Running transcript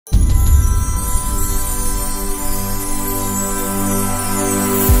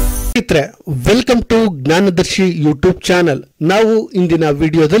ಸ್ನೇಹಿತರೆ, welcome to Jnanadarshi YouTube channel. ನಾವು ಇಂದಿನ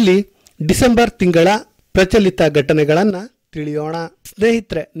ವಿಡಿಯೋದಲ್ಲಿ ಡಿಸೆಂಬರ್ ತಿಂಗಳ ಪ್ರಚಲಿತ ಘಟನೆಗಳನ್ನ ತಿಳಿಯೋಣ.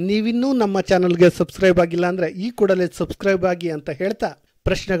 ಸ್ನೇಹಿತರೆ, ನೀವಿನ್ನೂ ನಮ್ಮ ಚಾನೆಲ್ಗೆ ಸಬ್ಸ್ಕ್ರೈಬ್ ಆಗಿಲ್ಲ ಅಂದ್ರೆ ಈ ಕೂಡಲೇ ಸಬ್ಸ್ಕ್ರೈಬ್ ಆಗಿ ಅಂತ ಹೇಳ್ತಾ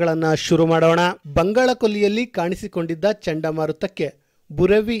ಪ್ರಶ್ನೆಗಳನ್ನ ಶುರು ಮಾಡೋಣ. ಬಂಗಾಳ ಕೊಲ್ಲಿಯಲ್ಲಿ ಕಾಣಿಸಿಕೊಂಡಿದ್ದ ಚಂಡಮಾರುತಕ್ಕೆ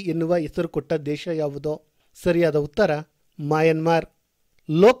ಬುರೆವಿ ಎನ್ನುವ ಹೆಸರು ಕೊಟ್ಟ ದೇಶ ಯಾವುದು? ಸರಿಯಾದ ಉತ್ತರ ಮಯನ್ಮಾರ್.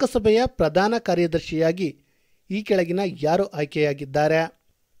 ಲೋಕಸಭೆಯ ಪ್ರಧಾನ ಕಾರ್ಯದರ್ಶಿಯಾಗಿ ಈ ಕೆಳಗಿನ ಯಾರು ಆಯ್ಕೆಯಾಗಿದ್ದಾರೆ?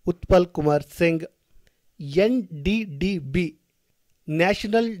 Utpal Kumar Singh. NDDB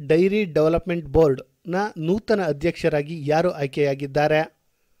national dairy development board ನ ನೂತನ ಅಧ್ಯಕ್ಷರಾಗಿ ಯಾರು ಆಯ್ಕೆಯಾಗಿದ್ದಾರೆ?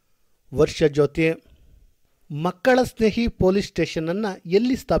 ವರ್ಷಜ್ಯೋತಿ. ಮಕ್ಕಳ ಸ್ನೇಹಿ ಪೊಲೀಸ್ ಸ್ಟೇಷನ್ ಅನ್ನ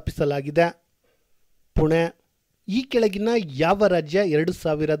ಎಲ್ಲಿ ಸ್ಥಾಪಿಸಲಾಗಿದೆ? ಪುಣೆ. ಈ ಕೆಳಗಿನ ಯಾವ ರಾಜ್ಯ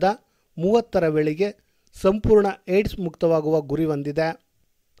 2030ರ ವೇಳೆಗೆ ಸಂಪೂರ್ಣ ಏಡ್ಸ್ ಮುಕ್ತವಾಗುವ ಗುರಿ ಹೊಂದಿದೆ?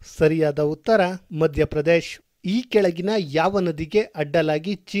 ಸರಿಯಾದ ಉತ್ತರ ಮಧ್ಯಪ್ರದೇಶ್. ಈ ಕೆಳಗಿನ ಯಾವ ನದಿಗೆ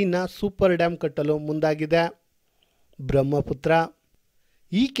ಅಡ್ಡಲಾಗಿ ಚೀನಾ ಸೂಪರ್ ಡ್ಯಾಂ ಕಟ್ಟಲು ಮುಂದಾಗಿದೆ? ಬ್ರಹ್ಮಪುತ್ರ.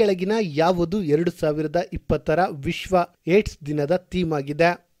 ಈ ಕೆಳಗಿನ ಯಾವುದು 2020ರ ವಿಶ್ವ ಏಡ್ಸ್ ದಿನದ ಥೀಮ್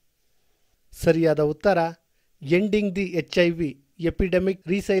ಆಗಿದೆ? ಸರಿಯಾದ ಉತ್ತರ ending the HIV epidemic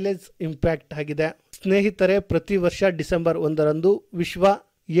ರಿಸೈಲೆನ್ಸ್ impact ಆಗಿದೆ. ಸ್ನೇಹಿತರೆ, ಪ್ರತಿ ವರ್ಷ ಡಿಸೆಂಬರ್ 1ರಂದು ವಿಶ್ವ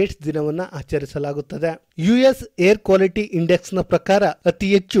ಏಡ್ಸ್ ದಿನವನ್ನು ಆಚರಿಸಲಾಗುತ್ತದೆ. US ಏರ್ ಕ್ವಾಲಿಟಿ ಇಂಡೆಕ್ಸ್ ನ ಪ್ರಕಾರ ಅತಿ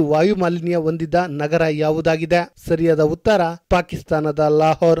ಹೆಚ್ಚು ವಾಯು ಮಾಲಿನ್ಯ ಹೊಂದಿದ ನಗರ ಯಾವುದಾಗಿದೆ? ಸರಿಯಾದ ಉತ್ತರ ಪಾಕಿಸ್ತಾನದ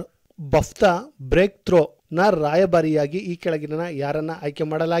ಲಾಹೋರ್. ಬಫ್ತಾ ಬ್ರೇಕ್ ಥ್ರೋ ನ ರಾಯಭಾರಿಯಾಗಿ ಈ ಕೆಳಗಿನ ಯಾರನ್ನ ಆಯ್ಕೆ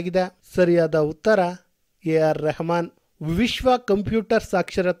ಮಾಡಲಾಗಿದೆ? ಸರಿಯಾದ ಉತ್ತರ AR ರೆಹಮಾನ್. ವಿಶ್ವ ಕಂಪ್ಯೂಟರ್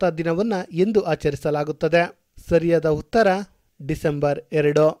ಸಾಕ್ಷರತಾ ದಿನವನ್ನ ಎಂದು ಆಚರಿಸಲಾಗುತ್ತದೆ? ಸರಿಯಾದ ಉತ್ತರ ಡಿಸೆಂಬರ್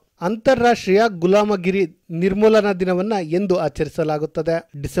 2. ಅಂತಾರಾಷ್ಟ್ರೀಯ ಗುಲಾಮಗಿರಿ ನಿರ್ಮೂಲನಾ ದಿನವನ್ನ ಎಂದು ಆಚರಿಸಲಾಗುತ್ತದೆ?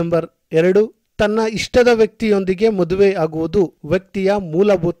 ಡಿಸೆಂಬರ್ 2. ತನ್ನ ಇಷ್ಟದ ವ್ಯಕ್ತಿಯೊಂದಿಗೆ ಮದುವೆ ಆಗುವುದು ವ್ಯಕ್ತಿಯ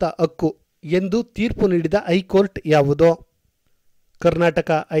ಮೂಲಭೂತ ಹಕ್ಕು ಎಂದು ತೀರ್ಪು ನೀಡಿದ ಹೈಕೋರ್ಟ್ ಯಾವುದು? ಕರ್ನಾಟಕ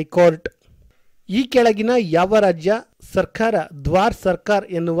ಹೈಕೋರ್ಟ್. ಈ ಕೆಳಗಿನ ಯಾವ ರಾಜ್ಯ ಸರ್ಕಾರ ದ್ವಾರ್ ಸರ್ಕಾರ್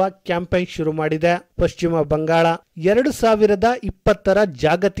ಎನ್ನುವ ಕ್ಯಾಂಪೇನ್ ಶುರು ಮಾಡಿದೆ? ಪಶ್ಚಿಮ ಬಂಗಾಳ. 2020ರ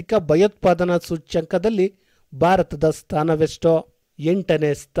ಜಾಗತಿಕ ಭಯೋತ್ಪಾದನಾ ಸೂಚ್ಯಂಕದಲ್ಲಿ ಭಾರತದ ಸ್ಥಾನವೆಷ್ಟು? 8ನೇ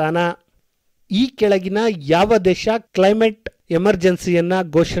ಸ್ಥಾನ. ಈ ಕೆಳಗಿನ ಯಾವ ದೇಶ ಕ್ಲೈಮೇಟ್ ಎಮರ್ಜೆನ್ಸಿಯನ್ನ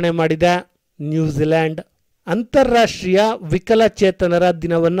ಘೋಷಣೆ ಮಾಡಿದೆ? ನ್ಯೂಜಿಲೆಂಡ್. ಅಂತಾರಾಷ್ಟ್ರೀಯ ವಿಕಲಚೇತನರ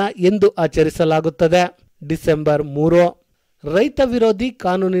ದಿನವನ್ನ ಎಂದು ಆಚರಿಸಲಾಗುತ್ತದೆ? ಡಿಸೆಂಬರ್ 3. ರೈತ ವಿರೋಧಿ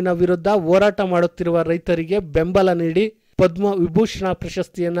ಕಾನೂನಿನ ವಿರುದ್ಧ ಹೋರಾಟ ಮಾಡುತ್ತಿರುವ ರೈತರಿಗೆ ಬೆಂಬಲ ನೀಡಿ ಪದ್ಮ ವಿಭೂಷಣ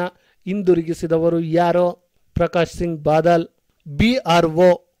ಪ್ರಶಸ್ತಿಯನ್ನ ಹಿಂದಿರುಗಿಸಿದವರು ಯಾರು? Prakash Singh Badal.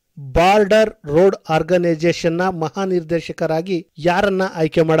 BRO border road ಆರ್ಗನೈಸೇಷನ್ನ ಮಹಾನಿರ್ದೇಶಕರಾಗಿ ಯಾರನ್ನ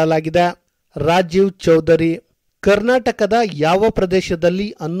ಆಯ್ಕೆ ಮಾಡಲಾಗಿದೆ? ರಾಜೀವ್ ಚೌಧರಿ. ಕರ್ನಾಟಕದ ಯಾವ ಪ್ರದೇಶದಲ್ಲಿ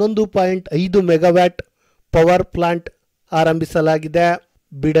 11.5 ಮೆಗಾವ್ಯಾಟ್ ಪವರ್ ಪ್ಲಾಂಟ್ ಆರಂಭಿಸಲಾಗಿದೆ?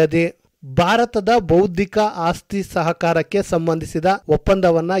 ಬಿಡದಿ. ಭಾರತದ ಬೌದ್ಧಿಕ ಆಸ್ತಿ ಸಹಕಾರಕ್ಕೆ ಸಂಬಂಧಿಸಿದ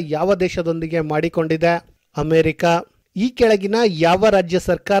ಒಪ್ಪಂದವನ್ನ ಯಾವ ದೇಶದೊಂದಿಗೆ ಮಾಡಿಕೊಂಡಿದೆ? ಅಮೆರಿಕ. ಈ ಕೆಳಗಿನ ಯಾವ ರಾಜ್ಯ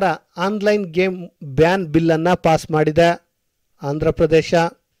ಸರ್ಕಾರ ಆನ್ಲೈನ್ ಗೇಮ್ ಬ್ಯಾನ್ ಬಿಲ್ ಅನ್ನ ಪಾಸ್ ಮಾಡಿದೆ? Andhra Pradesh.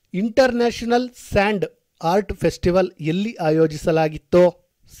 International and art festival ಎಲ್ಲಿ ಆಯೋಜಿಸಲಾಗಿತ್ತು?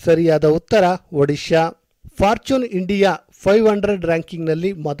 ಸರಿಯಾದ ಉತ್ತರ ಒಡಿಶಾ. ಫಾರ್ಚೂನ್ ಇಂಡಿಯಾ 500 ರ್ಯಾಂಕಿಂಗ್ನಲ್ಲಿ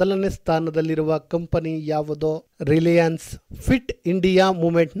ಮೊದಲನೇ ಸ್ಥಾನದಲ್ಲಿರುವ ಕಂಪನಿ ಯಾವುದು? ರಿಲಯನ್ಸ್. ಫಿಟ್ ಇಂಡಿಯಾ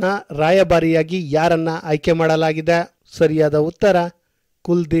ಮೂವ್ಮೆಂಟ್ನ ರಾಯಭಾರಿಯಾಗಿ ಯಾರನ್ನ ಆಯ್ಕೆ ಮಾಡಲಾಗಿದೆ? ಸರಿಯಾದ ಉತ್ತರ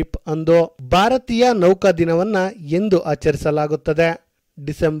ಕುಲ್ದೀಪ್ ಅಂದು. ಭಾರತೀಯ ನೌಕಾ ದಿನವನ್ನ ಎಂದು ಆಚರಿಸಲಾಗುತ್ತದೆ?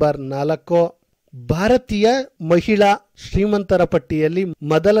 ಡಿಸೆಂಬರ್ 4. ಭಾರತೀಯ ಮಹಿಳಾ ಶ್ರೀಮಂತರ ಪಟ್ಟಿಯಲ್ಲಿ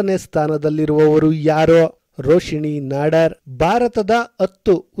ಮೊದಲನೇ ಸ್ಥಾನದಲ್ಲಿರುವವರು ಯಾರು? ರೋಶಿಣಿ ನಾಡರ್. ಭಾರತದ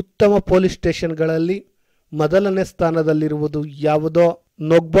 10 ಉತ್ತಮ ಪೊಲೀಸ್ ಸ್ಟೇಷನ್ಗಳಲ್ಲಿ ಮೊದಲನೇ ಸ್ಥಾನದಲ್ಲಿರುವುದು ಯಾವುದೋ?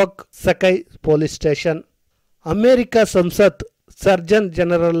 ನೋಗ್ಬಾಕ್ ಸಕೈ ಪೊಲೀಸ್ ಸ್ಟೇಷನ್. ಅಮೆರಿಕ ಸಂಸತ್ ಸರ್ಜನ್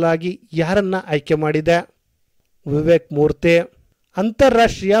ಜನರಲ್ ಆಗಿ ಯಾರನ್ನ ಆಯ್ಕೆ ಮಾಡಿದೆ? ವಿವೇಕ್ ಮೂರ್ತಿ.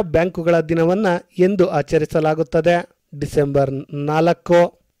 ಅಂತಾರಾಷ್ಟ್ರೀಯ ಬ್ಯಾಂಕುಗಳ ದಿನವನ್ನ ಎಂದು ಆಚರಿಸಲಾಗುತ್ತದೆ? ಡಿಸೆಂಬರ್ 4.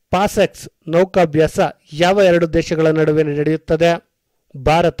 ಪಾಸೆಕ್ಸ್ ನೌಕಾಭ್ಯಾಸ ಯಾವ 2 ದೇಶಗಳ ನಡುವೆ ನಡೆಯುತ್ತದೆ?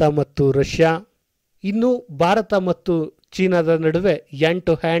 ಭಾರತ ಮತ್ತು ರಷ್ಯಾ. ಇನ್ನು ಭಾರತ ಮತ್ತು ಚೀನಾದ ನಡುವೆ ಹ್ಯಾಂಡ್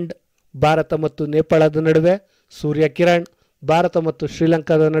ಟು ಹ್ಯಾಂಡ್. ಭಾರತ ಮತ್ತು ನೇಪಾಳದ ನಡುವೆ ಸೂರ್ಯ ಕಿರಣ್. ಭಾರತ ಮತ್ತು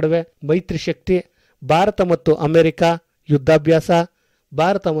ಶ್ರೀಲಂಕಾದ ನಡುವೆ ಮೈತ್ರಿ ಶಕ್ತಿ. ಭಾರತ ಮತ್ತು ಅಮೆರಿಕ ಯುದ್ಧಾಭ್ಯಾಸ.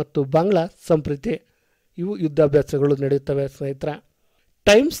 ಭಾರತ ಮತ್ತು ಬಾಂಗ್ಲಾ ಸಂಪ್ರೀತಿ. ಇವು ಯುದ್ಧಾಭ್ಯಾಸಗಳು ನಡೆಯುತ್ತವೆ ಸ್ನೇಹಿತರೆ.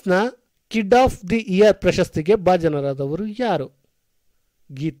 ಟೈಮ್ಸ್ನ ಕಿಡ್ ಆಫ್ ದಿ ಇಯರ್ ಪ್ರಶಸ್ತಿಗೆ ಭಾಜನರಾದವರು ಯಾರು?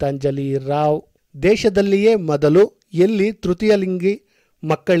 ಗೀತಾಂಜಲಿ ರಾವ್. ದೇಶದಲ್ಲಿಯೇ ಮೊದಲು ಎಲ್ಲಿ ತೃತೀಯಲಿಂಗಿ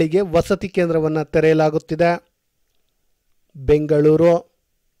ಮಕ್ಕಳಿಗೆ ವಸತಿ ಕೇಂದ್ರವನ್ನು ತೆರೆಯಲಾಗುತ್ತಿದೆ? ಬೆಂಗಳೂರು.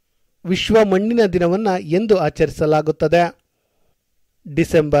 ವಿಶ್ವ ಮಣ್ಣಿನ ದಿನವನ್ನು ಎಂದು ಆಚರಿಸಲಾಗುತ್ತದೆ?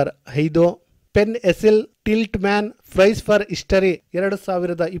 December 5. Pen ಎಸಿಲ್ tilt man price for history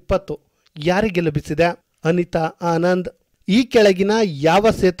 2020 ಯಾರಿಗೆ ಲಭಿಸಿದೆ? ಅನಿತಾ ಆನಂದ್. ಈ ಕೆಳಗಿನ ಯಾವ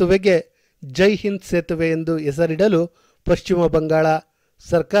ಸೇತುವೆಗೆ ಜೈ ಹಿಂದ್ ಸೇತುವೆ ಎಂದು ಹೆಸರಿಡಲು ಪಶ್ಚಿಮ ಬಂಗಾಳ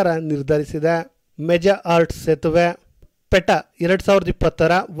ಸರ್ಕಾರ ನಿರ್ಧರಿಸಿದೆ. ಮೆಜಾ ಆರ್ಟ್ ಸೇತುವೆ. ಪೆಟಾ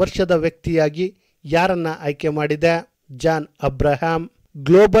 2020ರ ವರ್ಷದ ವ್ಯಕ್ತಿಯಾಗಿ ಯಾರನ್ನ ಆಯ್ಕೆ ಮಾಡಿದೆ? John Abraham.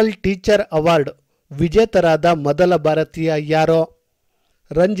 Global teacher award ವಿಜೇತರಾದ ಮೊದಲ ಭಾರತೀಯ ಯಾರು?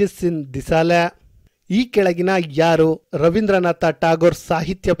 ರಂಜಿತ್ ಸಿಂಗ್ ದಿಸಾಲೆ. ಈ ಕೆಳಗಿನ ಯಾರು ರವೀಂದ್ರನಾಥ ಟಾಗೋರ್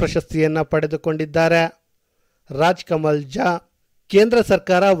ಸಾಹಿತ್ಯ ಪ್ರಶಸ್ತಿಯನ್ನ ಪಡೆದುಕೊಂಡಿದ್ದಾರೆ? ರಾಜ್ ಕಮಲ್ ಜಾ. ಕೇಂದ್ರ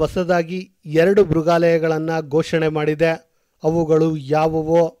ಸರ್ಕಾರ ಹೊಸದಾಗಿ 2 ಮೃಗಾಲಯಗಳನ್ನು ಘೋಷಣೆ ಮಾಡಿದೆ. ಅವುಗಳು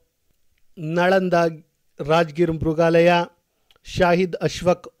ಯಾವುವು? ನಳಂದ ರಾಜ್ಗಿರ್ ಮೃಗಾಲಯ, ಶಾಹಿದ್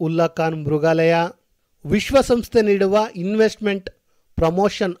ಅಶ್ಫಕ್ ಉಲ್ಲಾ ಖಾನ್ ಮೃಗಾಲಯ. ವಿಶ್ವಸಂಸ್ಥೆ ನೀಡುವ ಇನ್ವೆಸ್ಟ್ಮೆಂಟ್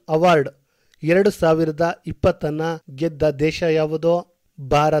ಪ್ರಮೋಷನ್ ಅವಾರ್ಡ್ 2020 ಗೆದ್ದ ದೇಶ ಯಾವುದು?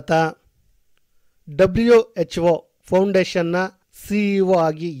 ಭಾರತ. WHO ಫೌಂಡೇಶನ್ನ ಸಿಇಒ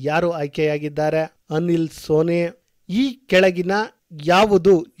ಆಗಿ ಯಾರು ಆಯ್ಕೆಯಾಗಿದ್ದಾರೆ? ಅನಿಲ್ ಸೋನಿ. ಈ ಕೆಳಗಿನ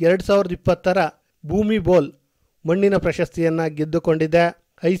ಯಾವುದು 2020ರ ಭೂಮಿ ಬೋಲ್ ಮಣ್ಣಿನ ಪ್ರಶಸ್ತಿಯನ್ನ ಗೆದ್ದುಕೊಂಡಿದೆ?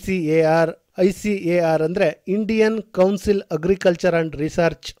 ಐಸಿಎಆರ್ ಅಂದ್ರೆ Indian council agriculture and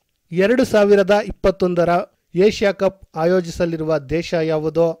research. 2021ರ Asia cup ಆಯೋಜಿಸಲಿರುವ ದೇಶ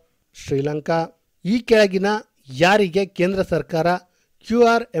ಯಾವುದು? ಶ್ರೀಲಂಕಾ. ಈ ಕೆಳಗಿನ ಯಾರಿಗೆ ಕೇಂದ್ರ ಸರ್ಕಾರ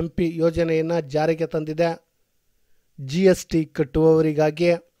QRMP ಯೋಜನೆಯನ್ನು ಜಾರಿಗೆ ತಂದಿದೆ? GST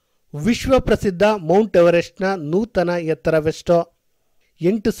ಕಟ್ಟುವವರಿಗಾಗಿ. ವಿಶ್ವ ಪ್ರಸಿದ್ಧ ಮೌಂಟ್ ಎವರೆಸ್ಟ್ನ ನೂತನ ಎತ್ತರವೆಷ್ಟು?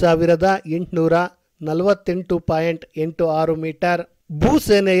 8848.86 ಮೀಟರ್.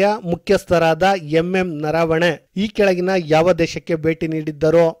 ಭೂಸೇನೆಯ ಮುಖ್ಯಸ್ಥರಾದ MM ನರವಣೆ ಈ ಕೆಳಗಿನ ಯಾವ ದೇಶಕ್ಕೆ ಭೇಟಿ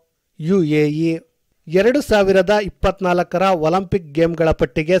ನೀಡಿದ್ದರು? UAE. 2024ರ ಒಲಿಂಪಿಕ್ ಗೇಮ್ಗಳ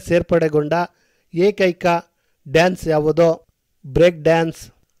ಪಟ್ಟಿಗೆ ಸೇರ್ಪಡೆಗೊಂಡ ಏಕೈಕ ಡ್ಯಾನ್ಸ್ ಯಾವುದು? Break dance.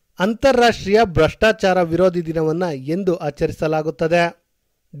 ಅಂತಾರಾಷ್ಟ್ರೀಯ ಭ್ರಷ್ಟಾಚಾರ ವಿರೋಧಿ ದಿನವನ್ನು ಎಂದು ಆಚರಿಸಲಾಗುತ್ತದೆ?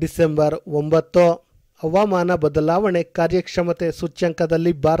 ಡಿಸೆಂಬರ್ 9. ಹವಾಮಾನ ಬದಲಾವಣೆ ಕಾರ್ಯಕ್ಷಮತೆ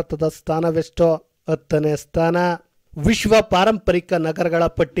ಸೂಚ್ಯಂಕದಲ್ಲಿ ಭಾರತದ ಸ್ಥಾನವೆಷ್ಟು? 10ನೇ ಸ್ಥಾನ. ವಿಶ್ವ ಪಾರಂಪರಿಕ ನಗರಗಳ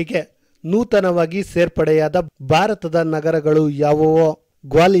ಪಟ್ಟಿಗೆ ನೂತನವಾಗಿ ಸೇರ್ಪಡೆಯಾದ ಭಾರತದ ನಗರಗಳು ಯಾವುವು?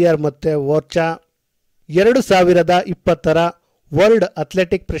 ಗ್ವಾಲಿಯರ್ ಮತ್ತೆ ಓರ್ಚಾ. 2020ರ ವರ್ಲ್ಡ್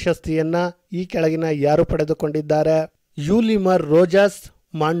ಅಥ್ಲೆಟಿಕ್ ಪ್ರಶಸ್ತಿಯನ್ನ ಈ ಕೆಳಗಿನ ಯಾರು ಪಡೆದುಕೊಂಡಿದ್ದಾರೆ? ಯೂಲಿಮರ್ ರೋಜಸ್,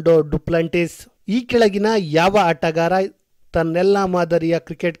 ಮಾಂಡೋ ಡುಪ್ಲಾಂಟಿಸ್. ಈ ಕೆಳಗಿನ ಯಾವ ಆಟಗಾರ ತನ್ನೆಲ್ಲ ಮಾದರಿಯ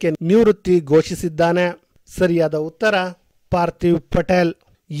ಕ್ರಿಕೆಟ್ಗೆ ನಿವೃತ್ತಿ ಘೋಷಿಸಿದ್ದಾನೆ? ಸರಿಯಾದ ಉತ್ತರ ಪಾರ್ಥಿವ್ ಪಟೇಲ್.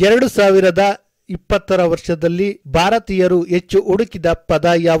 2020ರ ವರ್ಷದಲ್ಲಿ ಭಾರತೀಯರು ಹೆಚ್ಚು ಹುಡುಕಿದ ಪದ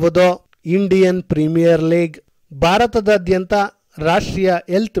ಯಾವುದು? Indian premier league. ಭಾರತದಾದ್ಯಂತ ರಾಷ್ಟ್ರೀಯ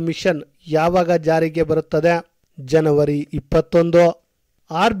ಹೆಲ್ತ್ ಮಿಷನ್ ಯಾವಾಗ ಜಾರಿಗೆ ಬರುತ್ತದೆ? ಜನವರಿ 21.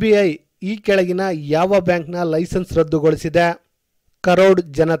 RBI ಈ ಕೆಳಗಿನ ಯಾವ ಬ್ಯಾಂಕ್ನ ಲೈಸೆನ್ಸ್ ರದ್ದುಗೊಳಿಸಿದೆ? ಕರೋಡ್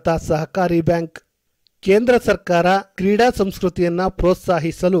ಜನತಾ ಸಹಕಾರಿ ಬ್ಯಾಂಕ್. ಕೇಂದ್ರ ಸರ್ಕಾರ ಕ್ರೀಡಾ ಸಂಸ್ಕೃತಿಯನ್ನ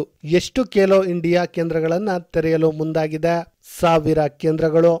ಪ್ರೋತ್ಸಾಹಿಸಲು ಎಷ್ಟು ಖೇಲೋ ಇಂಡಿಯಾ ಕೇಂದ್ರಗಳನ್ನು ತೆರೆಯಲು ಮುಂದಾಗಿದೆ? 1000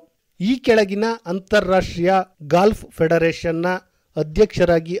 ಕೇಂದ್ರಗಳು. ಈ ಕೆಳಗಿನ ಅಂತಾರಾಷ್ಟ್ರೀಯ ಗಾಲ್ಫ್ ಫೆಡರೇಷನ್ನ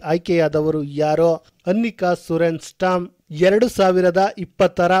ಅಧ್ಯಕ್ಷರಾಗಿ ಆಯ್ಕೆಯಾದವರು ಯಾರು? ಅನ್ನಿಕಾ ಸುರೆನ್ಸ್ಟಾಮ್.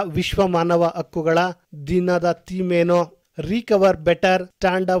 2020ರ ವಿಶ್ವ ಮಾನವ ಹಕ್ಕುಗಳ ದಿನದ ಥೀಮ್ ಏನು? Recover better,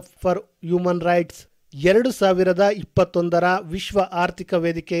 stand up for human rights. 2021ರ ವಿಶ್ವ ಆರ್ಥಿಕ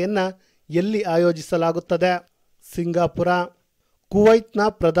ವೇದಿಕೆಯನ್ನ ಎಲ್ಲಿ ಆಯೋಜಿಸಲಾಗುತ್ತದೆ? ಸಿಂಗಾಪುರ. ಕುವೈತ್ನ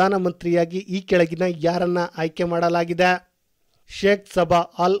ಪ್ರಧಾನಮಂತ್ರಿಯಾಗಿ ಈ ಕೆಳಗಿನ ಯಾರನ್ನ ಆಯ್ಕೆ ಮಾಡಲಾಗಿದೆ? ಶೇಖ್ ಸಬಾ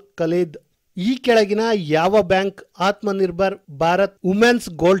ಅಲ್ ಖಲೀದ್. ಈ ಕೆಳಗಿನ ಯಾವ bank Atmanirbhar Bharat women's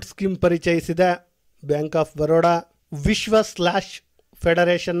gold scheme ಪರಿಚಯಿಸಿದೆ? Bank of Baroda. ವಿಶ್ವ ಸ್ಲಾಶ್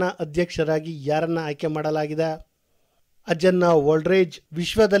ಫೆಡರೇಷನ್ನ ಅಧ್ಯಕ್ಷರಾಗಿ ಯಾರನ್ನ ಆಯ್ಕೆ ಮಾಡಲಾಗಿದೆ? ಅಜನ್ನ ವೋಲ್ಡ್ರೇಜ್.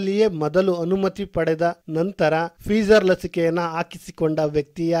 ವಿಶ್ವದಲ್ಲಿಯೇ ಮೊದಲು ಅನುಮತಿ ಪಡೆದ ನಂತರ ಫೀಸರ್ ಲಸಿಕೆಯನ್ನ ಹಾಕಿಸಿಕೊಂಡ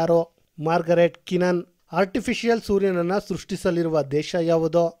ವ್ಯಕ್ತಿ ಯಾರು? ಮಾರ್ಗರೆಟ್ ಕಿನನ್. ಆರ್ಟಿಫಿಷಿಯಲ್ ಸೂರ್ಯನನ್ನ ಸೃಷ್ಟಿಸಲಿರುವ ದೇಶ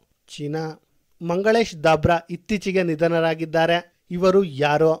ಯಾವುದು? ಚೀನಾ. ಮಂಗಳೇಶ್ ದಾಬ್ರಾ ಇತ್ತೀಚೆಗೆ ನಿಧನರಾಗಿದ್ದಾರೆ. ಇವರು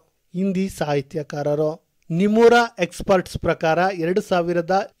ಯಾರು? ಹಿಂದಿ ಸಾಹಿತ್ಯಕಾರರು. ನಿಮೂರಾ ಎಕ್ಸ್ಪರ್ಟ್ಸ್ ಪ್ರಕಾರ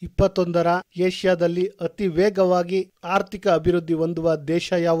 2021ರ ಏಷ್ಯಾದಲ್ಲಿ ಅತಿ ವೇಗವಾಗಿ ಆರ್ಥಿಕ ಅಭಿವೃದ್ಧಿ ಹೊಂದುವ ದೇಶ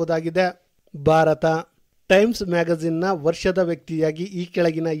ಯಾವುದಾಗಿದೆ? ಭಾರತ. ಟೈಮ್ಸ್ ಮ್ಯಾಗಜಿನ್ನ ವರ್ಷದ ವ್ಯಕ್ತಿಯಾಗಿ ಈ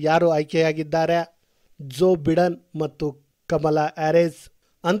ಕೆಳಗಿನ ಯಾರು ಆಯ್ಕೆಯಾಗಿದ್ದಾರೆ? ಜೋ ಬಿಡನ್ ಮತ್ತು ಕಮಲಾ ಹ್ಯಾರಿಸ್.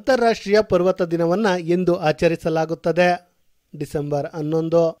 ಅಂತಾರಾಷ್ಟ್ರೀಯ ಪರ್ವತ ದಿನವನ್ನ ಎಂದು ಆಚರಿಸಲಾಗುತ್ತದೆ? ಡಿಸೆಂಬರ್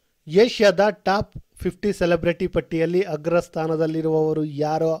 11. ಏಷ್ಯಾದ ಟಾಪ್ 50 ಸೆಲೆಬ್ರಿಟಿ ಪಟ್ಟಿಯಲ್ಲಿ ಅಗ್ರಸ್ಥಾನದಲ್ಲಿರುವವರು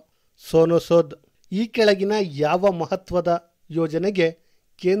ಯಾರು? ಸೋನು ಸೂದ್. ಈ ಕೆಳಗಿನ ಯಾವ ಮಹತ್ವದ ಯೋಜನೆಗೆ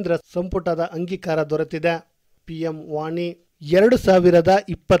ಕೇಂದ್ರ ಸಂಪುಟದ ಅಂಗೀಕಾರ ದೊರೆತಿದೆ? PM Vani.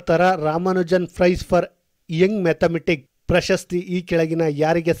 2020ರ Ramanujan price for Young mathematic ಪ್ರಶಸ್ತಿ ಈ ಕೆಳಗಿನ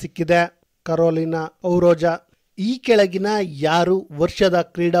ಯಾರಿಗೆ ಸಿಕ್ಕಿದೆ? ಕರೋಲಿನಾ ಔರೋಜಾ. ಈ ಕೆಳಗಿನ ಯಾರು ವರ್ಷದ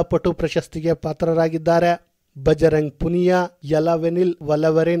ಕ್ರೀಡಾಪಟು ಪ್ರಶಸ್ತಿಗೆ ಪಾತ್ರರಾಗಿದ್ದಾರೆ? ಬಜರಂಗ್ ಪುನಿಯಾ, ಯಲಾವೆನಿಲ್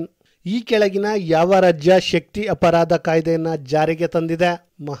ವಲವರಿನ್. ಈ ಕೆಳಗಿನ ಯಾವ ರಾಜ್ಯ ಶಕ್ತಿ ಅಪರಾಧ ಕಾಯ್ದೆಯನ್ನು ಜಾರಿಗೆ ತಂದಿದೆ?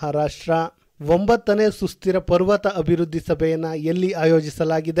 ಮಹಾರಾಷ್ಟ್ರ. 9ನೇ ಸುಸ್ಥಿರ ಪರ್ವತ ಅಭಿವೃದ್ಧಿ ಸಭೆಯನ್ನು ಎಲ್ಲಿ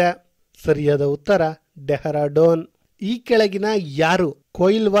ಆಯೋಜಿಸಲಾಗಿದೆ? ಸರಿಯಾದ ಉತ್ತರ ಡೆಹರಾಡೂನ್. ಈ ಕೆಳಗಿನ ಯಾರು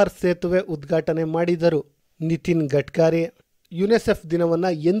ಕೊಯಿಲ್ವಾರ್ ಸೇತುವೆ ಉದ್ಘಾಟನೆ ಮಾಡಿದರು? ನಿತಿನ್ ಗಡ್ಕರಿ. ಯುನಿಸೆಫ್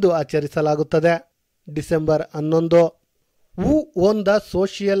ದಿನವನ್ನು ಎಂದು ಆಚರಿಸಲಾಗುತ್ತದೆ? December 11. Who won the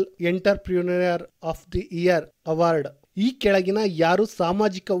social entrepreneur of the year award? ಈ ಕೆಳಗಿನ ಯಾರು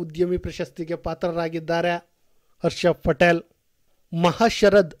ಸಾಮಾಜಿಕ ಉದ್ಯಮಿ ಪ್ರಶಸ್ತಿಗೆ ಪಾತ್ರರಾಗಿದ್ದಾರೆ? ಹರ್ಷ ಪಟೇಲ್.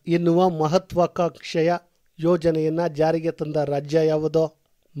 ಮಹಾಶರದ್ ಎನ್ನುವ ಮಹತ್ವಾಕಾಂಕ್ಷೆಯ ಯೋಜನೆಯನ್ನ ಜಾರಿಗೆ ತಂದ ರಾಜ್ಯ ಯಾವುದು?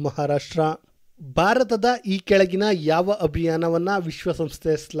 ಮಹಾರಾಷ್ಟ್ರ. ಭಾರತದ ಈ ಕೆಳಗಿನ ಯಾವ ಅಭಿಯಾನವನ್ನ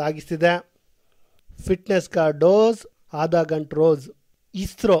ವಿಶ್ವಸಂಸ್ಥೆ ಶ್ಲಾಘಿಸಿದೆ? ಫಿಟ್ನೆಸ್ ಕಾ ಡೋಸ್ ಆಧಾ ಗಂಟೆ ರೋಜ್.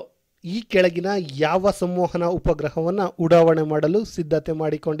 ಇಸ್ರೋ ಈ ಕೆಳಗಿನ ಯಾವ ಸಂವಹನ ಉಪಗ್ರಹವನ್ನು ಉಡಾವಣೆ ಮಾಡಲು ಸಿದ್ಧತೆ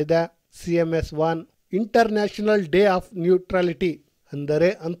ಮಾಡಿಕೊಂಡಿದೆ? CMS-1. International day of neutrality ಅಂದರೆ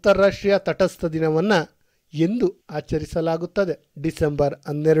ಅಂತಾರಾಷ್ಟ್ರೀಯ ತಟಸ್ಥ ದಿನವನ್ನು ಎಂದು ಆಚರಿಸಲಾಗುತ್ತದೆ? ಡಿಸೆಂಬರ್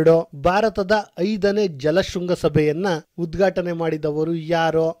 12. ಭಾರತದ 5ನೇ ಜಲಶೃಂಗ ಸಭೆಯನ್ನ ಉದ್ಘಾಟನೆ ಮಾಡಿದವರು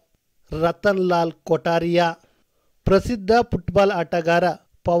ಯಾರು? ರತನ್ ಲಾಲ್ ಕೊಠಾರಿಯಾ. ಪ್ರಸಿದ್ಧ ಫುಟ್ಬಾಲ್ ಆಟಗಾರ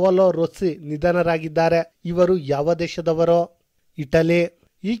ಪವಲೋ ರೊಸ್ಸಿ ನಿಧನರಾಗಿದ್ದಾರೆ. ಇವರು ಯಾವ ದೇಶದವರು? ಇಟಲಿ.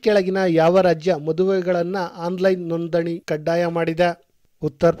 ಈ ಕೆಳಗಿನ ಯಾವ ರಾಜ್ಯ ಮದುವೆಗಳನ್ನು ಆನ್ಲೈನ್ ನೋಂದಣಿ ಕಡ್ಡಾಯ ಮಾಡಿದೆ?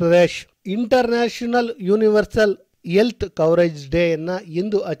 Uttar Pradesh. International universal health coverage day ಅನ್ನ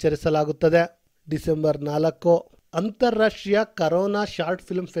ಎಂದು ಆಚರಿಸಲಾಗುತ್ತದೆ? ಡಿಸೆಂಬರ್ 4. ಅಂತಾರಾಷ್ಟ್ರೀಯ ಕರೋನಾ ಶಾರ್ಟ್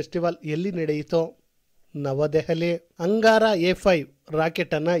ಫಿಲ್ಮ್ ಫೆಸ್ಟಿವಲ್ ಎಲ್ಲಿ ನಡೆಯಿತು? ನವದೆಹಲಿ. ಅಂಗಾರ A5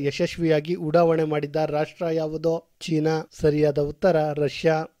 ರಾಕೆಟ್ ಅನ್ನ ಯಶಸ್ವಿಯಾಗಿ ಉಡಾವಣೆ ಮಾಡಿದ ರಾಷ್ಟ್ರ ಯಾವುದು? ಚೀನಾ. ಸರಿಯಾದ ಉತ್ತರ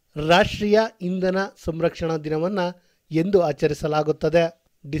ರಷ್ಯಾ. ರಾಷ್ಟ್ರೀಯ ಇಂಧನ ಸಂರಕ್ಷಣಾ ದಿನವನ್ನ ಎಂದು ಆಚರಿಸಲಾಗುತ್ತದೆ?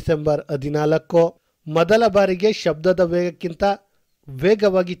 ಡಿಸೆಂಬರ್ 14. ಮೊದಲ ಬಾರಿಗೆ ಶಬ್ದದ ವೇಗಕ್ಕಿಂತ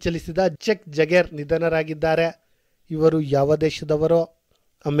ವೇಗವಾಗಿ ಚಲಿಸಿದ ಚೆಕ್ ಜಗೆರ್ ನಿಧನರಾಗಿದ್ದಾರೆ. ಇವರು ಯಾವ ದೇಶದವರು?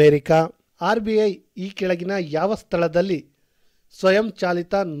 ಅಮೆರಿಕ. RBI ಈ ಕೆಳಗಿನ ಯಾವ ಸ್ಥಳದಲ್ಲಿ ಸ್ವಯಂ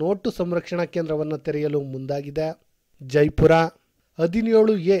ಚಾಲಿತ ನೋಟು ಸಂರಕ್ಷಣಾ ಕೇಂದ್ರವನ್ನು ತೆರೆಯಲು ಮುಂದಾಗಿದೆ? ಜೈಪುರ.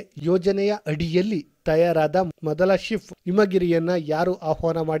 17A ಯೋಜನೆಯ ಅಡಿಯಲ್ಲಿ ತಯಾರಾದ ಮೊದಲ ಶಿಫ್ ಹಿಮಗಿರಿಯನ್ನ ಯಾರು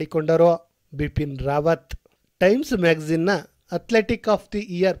ಆಹ್ವಾನ ಮಾಡಿಕೊಂಡರೋ? Bipin Rawat. Times ಮ್ಯಾಗಝಿನ್ನ athletic of the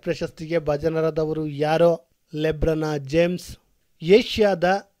year ಪ್ರಶಸ್ತಿಗೆ ಭಾಜನರಾದವರು ಯಾರು? ಲೆಬ್ರನಾ ಜೇಮ್ಸ್. ಏಷ್ಯಾದ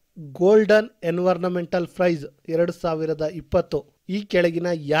ಗೋಲ್ಡನ್ ಎನ್ವೈರನ್ಮೆಂಟಲ್ ಪ್ರೈಸ್ 2020 ಈ ಕೆಳಗಿನ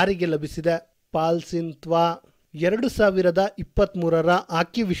ಯಾರಿಗೆ ಲಭಿಸಿದೆ? ಪಾಲ್ ಸಿನ್ ತ್ವಾ. 2023ರ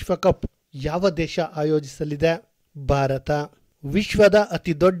ಹಾಕಿ ವಿಶ್ವಕಪ್ ಯಾವ ದೇಶ ಆಯೋಜಿಸಲಿದೆ? ಭಾರತ. ವಿಶ್ವದ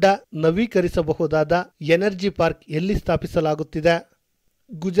ಅತಿ ದೊಡ್ಡ ನವೀಕರಿಸಬಹುದಾದ ಎನರ್ಜಿ ಪಾರ್ಕ್ ಎಲ್ಲಿ ಸ್ಥಾಪಿಸಲಾಗುತ್ತಿದೆ?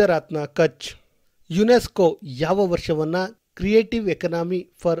 ಗುಜರಾತ್ನ ಕಚ್. ಯುನೆಸ್ಕೋ ಯಾವ ವರ್ಷವನ್ನ creative economy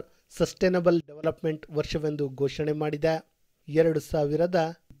for sustainable development ವರ್ಷವೆಂದು ಘೋಷಣೆ ಮಾಡಿದೆ?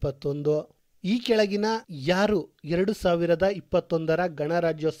 2021. ಈ ಕೆಳಗಿನ ಯಾರು 2021ರ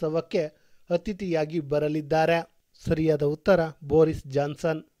ಗಣರಾಜ್ಯೋತ್ಸವಕ್ಕೆ ಅತಿಥಿಯಾಗಿ ಬರಲಿದ್ದಾರೆ? ಸರಿಯಾದ ಉತ್ತರ ಬೋರಿಸ್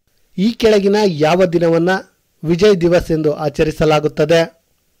ಜಾನ್ಸನ್. ಈ ಕೆಳಗಿನ ಯಾವ ದಿನವನ್ನ ವಿಜಯ್ ದಿವಸ್ ಎಂದು ಆಚರಿಸಲಾಗುತ್ತದೆ?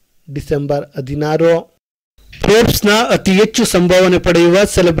 ಡಿಸೆಂಬರ್ 16. ಫೋರ್ಬ್ಸ್ನ ಅತಿ ಹೆಚ್ಚು ಸಂಭಾವನೆ ಪಡೆಯುವ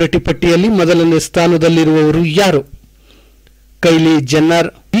ಸೆಲೆಬ್ರಿಟಿ ಪಟ್ಟಿಯಲ್ಲಿ ಮೊದಲನೇ ಸ್ಥಾನದಲ್ಲಿರುವವರು ಯಾರು? ಕೈಲಿ ಜೆನ್ನರ್.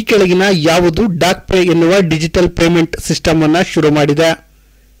 ಈ ಕೆಳಗಿನ ಯಾವುದು ಡಾಕ್ ಪೇ ಎನ್ನುವ ಡಿಜಿಟಲ್ ಪೇಮೆಂಟ್ ಸಿಸ್ಟಮ್ ಅನ್ನು ಶುರು ಮಾಡಿದೆ?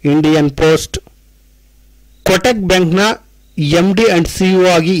 Indian post. ಕೊಟಕ್ ಬ್ಯಾಂಕ್ನ MD ಅಂಡ್ CEO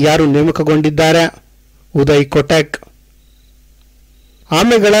ಆಗಿ ಯಾರು ನೇಮಕಗೊಂಡಿದ್ದಾರೆ? ಉದಯ್ ಕೊಟಕ್.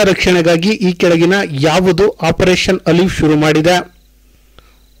 ಆಮೆಗಳ ರಕ್ಷಣೆಗಾಗಿ ಈ ಕೆಳಗಿನ ಯಾವುದು ಆಪರೇಷನ್ ಅಲಿವ್ ಶುರು ಮಾಡಿದೆ?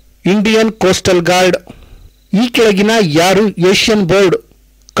 Indian coastal guard. ಈ ಕೆಳಗಿನ ಯಾರು ಏಷ್ಯನ್ ಬೋರ್ಡ್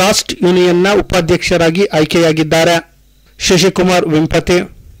ಕಾಸ್ಟ್ ಯೂನಿಯನ್ನ ಉಪಾಧ್ಯಕ್ಷರಾಗಿ ಆಯ್ಕೆಯಾಗಿದ್ದಾರೆ? ಶಶಿಕುಮಾರ್ ವೆಂಪತಿ.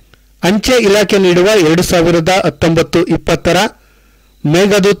 ಅಂಚೆ ಇಲಾಖೆ ನೀಡುವ 2019-20ರ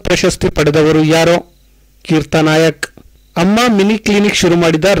ಮೇಘದೂತ್ ಪ್ರಶಸ್ತಿ ಪಡೆದವರು ಯಾರು? ಕೀರ್ತನಾಯಕ್. ಅಮ್ಮ ಮಿನಿ ಕ್ಲಿನಿಕ್ ಶುರು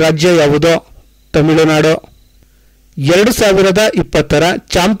ಮಾಡಿದ ರಾಜ್ಯ ಯಾವುದು? Tamil Nadu. 2020ರ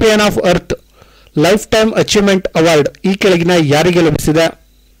champion of earth life time achievement award ಈ ಕೆಳಗಿನ ಯಾರಿಗೆ ಲಭಿಸಿದೆ?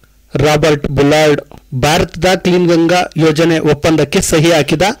 ರಾಬರ್ಟ್ ಬುಲಾರ್ಡ್. ಭಾರತದ ಕ್ಲೀನ್ ಗಂಗಾ ಯೋಜನೆ ಒಪ್ಪಂದಕ್ಕೆ ಸಹಿ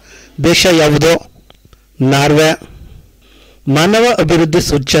ಹಾಕಿದ ದೇಶ ಯಾವುದು? ನಾರ್ವೆ. ಮಾನವ ಅಭಿವೃದ್ಧಿ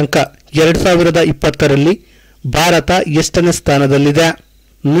ಸೂಚ್ಯಂಕ 2020ರಲ್ಲಿ ಭಾರತ ಎಷ್ಟನೇ ಸ್ಥಾನದಲ್ಲಿದೆ?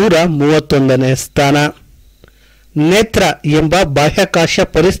 131ನೇ ಸ್ಥಾನ. ನೇತ್ರ ಎಂಬ ಬಾಹ್ಯಾಕಾಶ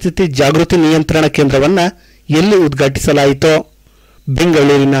ಪರಿಸ್ಥಿತಿ ಜಾಗೃತಿ ನಿಯಂತ್ರಣ ಕೇಂದ್ರವನ್ನು ಎಲ್ಲಿ ಉದ್ಘಾಟಿಸಲಾಯಿತು?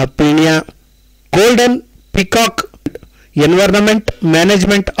 ಬೆಂಗಳೂರಿನ Peenya. Golden peacock environment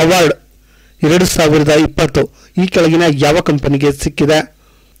management award 2020 ಈ ಕೆಳಗಿನ ಯಾವ ಕಂಪನಿಗೆ ಸಿಕ್ಕಿದೆ?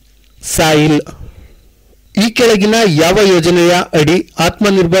 ಸಾಯಿಲ್. ಈ ಕೆಳಗಿನ ಯಾವ ಯೋಜನೆಯ ಅಡಿ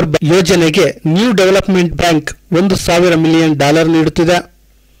ಆತ್ಮನಿರ್ಭರ್ ಯೋಜನೆಗೆ ನ್ಯೂ ಡೆವಲಪ್ಮೆಂಟ್ ಬ್ಯಾಂಕ್ $1,000 ಮಿಲಿಯನ್ ನೀಡುತ್ತಿದೆ?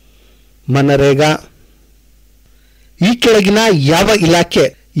 ಮನರೇಗಾ. ಈ ಕೆಳಗಿನ ಯಾವ ಇಲಾಖೆ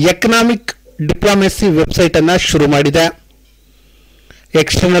ಎಕನಾಮಿಕ್ ಡಿಪ್ಲೊಮೆಸಿ ವೆಬ್ಸೈಟ್ ಅನ್ನು ಶುರು ಮಾಡಿದೆ.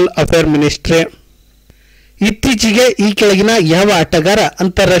 ಎಕ್ಸ್ಟರ್ನಲ್ ಅಫೇರ್ ಮಿನಿಸ್ಟ್ರಿ ಇತ್ತೀಚೆಗೆ ಈ ಕೆಳಗಿನ ಯಾವ ಆಟಗಾರ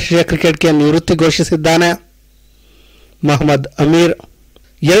ಅಂತಾರಾಷ್ಟ್ರೀಯ ಕ್ರಿಕೆಟ್ಗೆ ನಿವೃತ್ತಿ ಘೋಷಿಸಿದ್ದಾನೆ? ಮೊಹಮ್ಮದ್ ಅಮೀರ್.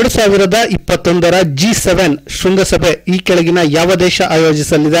 2021ರ G7 ಶೃಂಗಸಭೆ ಈ ಕೆಳಗಿನ ಯಾವ ದೇಶ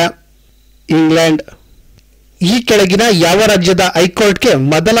ಆಯೋಜಿಸಲಿದೆ? ಇಂಗ್ಲೆಂಡ್. ಈ ಕೆಳಗಿನ ಯಾವ ರಾಜ್ಯದ ಹೈಕೋರ್ಟ್ಗೆ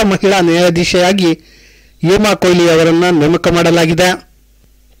ಮೊದಲ ಮಹಿಳಾ ನ್ಯಾಯಾಧೀಶೆಯಾಗಿ ಹೇಮಾ ಕೊಹ್ಲಿ ಅವರನ್ನು ನೇಮಕ ಮಾಡಲಾಗಿದೆ?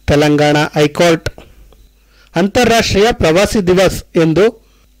 ತೆಲಂಗಾಣ ಹೈಕೋರ್ಟ್. ಅಂತಾರಾಷ್ಟ್ರೀಯ ಪ್ರವಾಸಿ ದಿವಸ್ ಎಂದು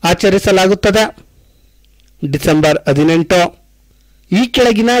ಆಚರಿಸಲಾಗುತ್ತದೆ ಡಿಸೆಂಬರ್ 18. ಈ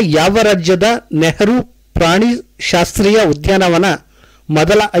ಕೆಳಗಿನ ಯಾವ ರಾಜ್ಯದ ನೆಹರು ಪ್ರಾಣಿ ಶಾಸ್ತ್ರೀಯ ಉದ್ಯಾನವನ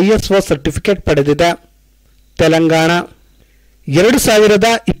ಮೊದಲ ISO ಸರ್ಟಿಫಿಕೇಟ್ ಪಡೆದಿದೆ? ತೆಲಂಗಾಣ.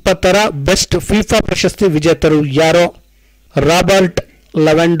 2020ರ ಬೆಸ್ಟ್ ಫಿಫಾ ಪ್ರಶಸ್ತಿ ವಿಜೇತರು ಯಾರು? ರಾಬರ್ಟ್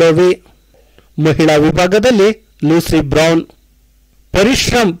ಲೆವೆಂಡೋವಿ. ಮಹಿಳಾ ವಿಭಾಗದಲ್ಲಿ ಲೂಸಿ ಬ್ರೌನ್.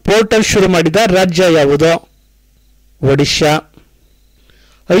 ಪರಿಶ್ರಮ್ ಪೋರ್ಟಲ್ ಶುರು ಮಾಡಿದ ರಾಜ್ಯ ಯಾವುದು? ಒಡಿಶಾ.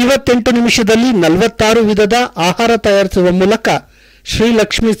 58 ನಿಮಿಷದಲ್ಲಿ 46 ವಿಧದ ಆಹಾರ ತಯಾರಿಸುವ ಮೂಲಕ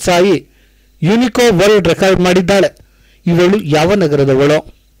ಶ್ರೀಲಕ್ಷ್ಮಿ ಸಾಯಿ ಯುನಿಕೋ ವರ್ಲ್ಡ್ ರೆಕಾರ್ಡ್ ಮಾಡಿದ್ದಾಳೆ. ಇವಳು ಯಾವ ನಗರದವಳು?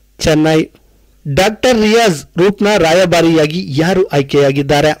 ಚೆನ್ನೈ. ಡಾಕ್ಟರ್ ರಿಯಾಜ್ ರೂಟ್ನ ರಾಯಭಾರಿಯಾಗಿ ಯಾರು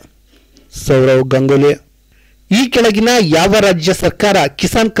ಆಯ್ಕೆಯಾಗಿದ್ದಾರೆ? ಸೌರವ್ ಗಂಗೂಲಿ. ಈ ಕೆಳಗಿನ ಯಾವ ರಾಜ್ಯ ಸರ್ಕಾರ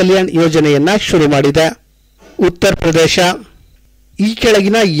ಕಿಸಾನ್ ಕಲ್ಯಾಣ್ ಯೋಜನೆಯನ್ನ ಶುರು ಮಾಡಿದೆ? ಉತ್ತರ ಪ್ರದೇಶ. ಈ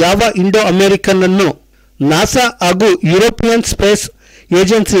ಕೆಳಗಿನ ಯಾವ ಇಂಡೋ ಅಮೆರಿಕನ್ ಅನ್ನು ನಾಸಾ ಹಾಗೂ ಯುರೋಪಿಯನ್ ಸ್ಪೇಸ್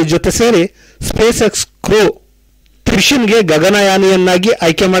ಏಜೆನ್ಸಿ ಜೊತೆ ಸೇರಿ ಸ್ಪೇಸ್ ಎಕ್ಸ್ ಕ್ರೂ ಮಿಷನ್ಗೆ ಗಗನಯಾನಿಯನ್ನಾಗಿ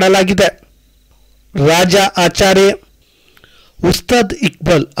ಆಯ್ಕೆ ಮಾಡಲಾಗಿದೆ? ರಾಜ ಆಚಾರ್ಯ. ಉಸ್ತಾದ್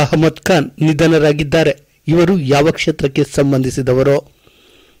ಇಕ್ಬಾಲ್ ಅಹಮದ್ ಖಾನ್ ನಿಧನರಾಗಿದ್ದಾರೆ. ಇವರು ಯಾವ ಕ್ಷೇತ್ರಕ್ಕೆ ಸಂಬಂಧಿಸಿದವರು?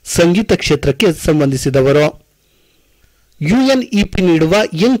 ಸಂಗೀತ ಕ್ಷೇತ್ರಕ್ಕೆ ಸಂಬಂಧಿಸಿದವರು. UNEP ನೀಡುವ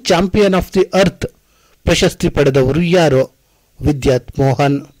Young champion of the earth ಪ್ರಶಸ್ತಿ ಪಡೆದವರು ಯಾರು? ವಿದ್ಯಾತ್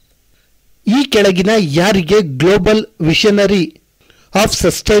ಮೋಹನ್. ಈ ಕೆಳಗಿನ ಯಾರಿಗೆ global visionary of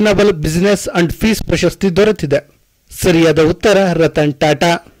sustainable business and piece ಪ್ರಶಸ್ತಿ ದೊರೆತಿದೆ? ಸರಿಯಾದ ಉತ್ತರ ರತನ್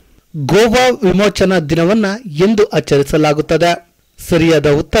ಟಾಟಾ. ಗೋವಾ ವಿಮೋಚನಾ ದಿನವನ್ನ ಎಂದು ಆಚರಿಸಲಾಗುತ್ತದೆ? ಸರಿಯಾದ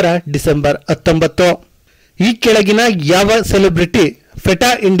ಉತ್ತರ ಡಿಸೆಂಬರ್ 19. ಈ ಕೆಳಗಿನ ಯಾವ ಸೆಲೆಬ್ರಿಟಿ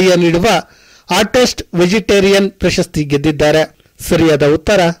ಫೆಟಾ ಇಂಡಿಯಾ ನೀಡುವ ಆರ್ಟಿಸ್ಟ್ ವೆಜಿಟೇರಿಯನ್ ಪ್ರಶಸ್ತಿ ಗೆದ್ದಿದ್ದಾರೆ? ಸರಿಯಾದ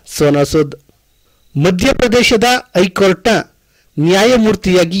ಉತ್ತರ ಸೋನಾ ಸೂದ್. ಮಧ್ಯಪ್ರದೇಶದ ಹೈಕೋರ್ಟ್ನ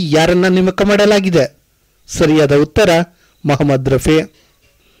ನ್ಯಾಯಮೂರ್ತಿಯಾಗಿ ಯಾರನ್ನ ನೇಮಕ ಮಾಡಲಾಗಿದೆ? ಸರಿಯಾದ ಉತ್ತರ ಮೊಹಮ್ಮದ್ ರಫಿ.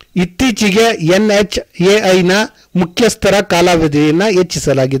 ಇತ್ತೀಚೆಗೆ NHAIನ ಮುಖ್ಯಸ್ಥರ ಕಾಲಾವಧಿಯನ್ನು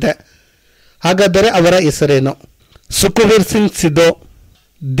ಹೆಚ್ಚಿಸಲಾಗಿದೆ. ಹಾಗಾದರೆ ಅವರ ಹೆಸರೇನು? ಸುಖವೀರ್ ಸಿಂಗ್ ಸಿಧು.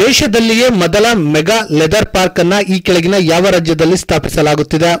 ದೇಶದಲ್ಲಿಯೇ ಮೊದಲ ಮೆಗಾ ಲೆದರ್ ಪಾರ್ಕ್ ಅನ್ನ ಈ ಕೆಳಗಿನ ಯಾವ ರಾಜ್ಯದಲ್ಲಿ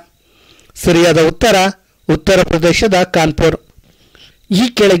ಸ್ಥಾಪಿಸಲಾಗುತ್ತಿದೆ? ಸರಿಯಾದ ಉತ್ತರ ಉತ್ತರ ಪ್ರದೇಶದ ಕಾನ್ಪುರ್. ಈ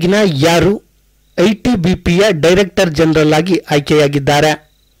ಕೆಳಗಿನ ಯಾರು ITBPಯ ಡೈರೆಕ್ಟರ್ ಜನರಲ್ ಆಗಿ ಆಯ್ಕೆಯಾಗಿದ್ದಾರೆ?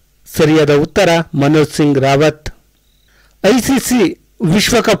 ಸರಿಯಾದ ಉತ್ತರ ಮನೋಜ್ ಸಿಂಗ್ ರಾವತ್. ICC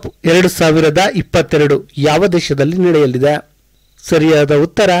ವಿಶ್ವಕಪ್ 2022 ಯಾವ ದೇಶದಲ್ಲಿ ನಡೆಯಲಿದೆ? ಸರಿಯಾದ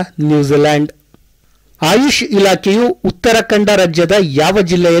ಉತ್ತರ ನ್ಯೂಜಿಲೆಂಡ್. ಆಯುಷ್ ಇಲಾಖೆಯು ಉತ್ತರಾಖಂಡ ರಾಜ್ಯದ ಯಾವ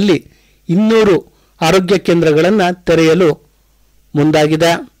ಜಿಲ್ಲೆಯಲ್ಲಿ 200 ಆರೋಗ್ಯ ಕೇಂದ್ರಗಳನ್ನು ತೆರೆಯಲು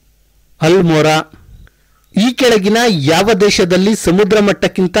ಮುಂದಾಗಿದೆ? ಅಲ್ಮೋರಾ. ಈ ಕೆಳಗಿನ ಯಾವ ದೇಶದಲ್ಲಿ ಸಮುದ್ರ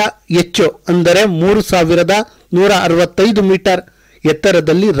ಮಟ್ಟಕ್ಕಿಂತ ಹೆಚ್ಚು ಅಂದರೆ 3165 ಮೀಟರ್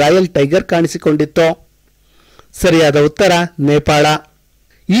ಎತ್ತರದಲ್ಲಿ ರಾಯಲ್ ಟೈಗರ್ ಕಾಣಿಸಿಕೊಂಡಿತ್ತು? ಸರಿಯಾದ ಉತ್ತರ ನೇಪಾಳ.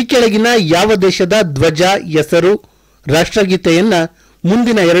 ಈ ಕೆಳಗಿನ ಯಾವ ದೇಶದ ಧ್ವಜ, ಹೆಸರು, ರಾಷ್ಟ್ರಗೀತೆಯನ್ನ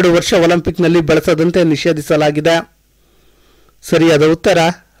ಮುಂದಿನ 2 ವರ್ಷ ಒಲಿಂಪಿಕ್ನಲ್ಲಿ ಬಳಸದಂತೆ ನಿಷೇಧಿಸಲಾಗಿದೆ? ಸರಿಯಾದ ಉತ್ತರ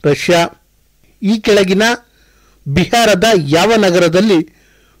ರಷ್ಯಾ. ಈ ಕೆಳಗಿನ ಬಿಹಾರದ ಯಾವ ನಗರದಲ್ಲಿ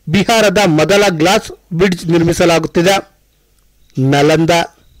ಬಿಹಾರದ ಮೊದಲ ಗ್ಲಾಸ್ ಬ್ರಿಡ್ಜ್ ನಿರ್ಮಿಸಲಾಗುತ್ತಿದೆ? ನಲಂದ.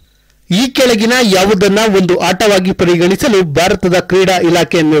 ಈ ಕೆಳಗಿನ ಯಾವುದನ್ನ ಒಂದು ಆಟವಾಗಿ ಪರಿಗಣಿಸಲು ಭಾರತದ ಕ್ರೀಡಾ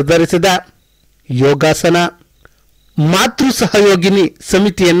ಇಲಾಖೆ ನಿರ್ಧರಿಸಿದೆ? ಯೋಗಾಸನ. ಮಾತೃ ಸಹಯೋಗಿನಿ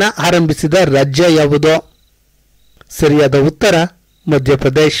ಸಮಿತಿಯನ್ನ ಆರಂಭಿಸಿದ ರಾಜ್ಯ ಯಾವುದು? ಸರಿಯಾದ ಉತ್ತರ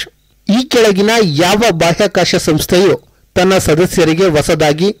ಮಧ್ಯಪ್ರದೇಶ್. ಈ ಕೆಳಗಿನ ಯಾವ ಬಾಹ್ಯಾಕಾಶ ಸಂಸ್ಥೆಯು ತನ್ನ ಸದಸ್ಯರಿಗೆ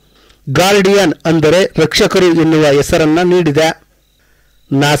ಹೊಸದಾಗಿ ಗಾರ್ಡಿಯನ್ ಅಂದರೆ ರಕ್ಷಕರು ಎನ್ನುವ ಹೆಸರನ್ನ ನೀಡಿದೆ?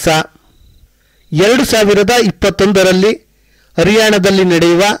 ನಾಸಾ. 2021ರಲ್ಲಿ ಹರಿಯಾಣದಲ್ಲಿ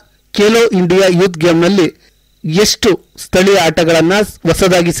ನಡೆಯುವ ಖೇಲೋ ಇಂಡಿಯಾ ಯೂತ್ ಗೇಮ್ನಲ್ಲಿ ಎಷ್ಟು ಸ್ಥಳೀಯ ಆಟಗಳನ್ನು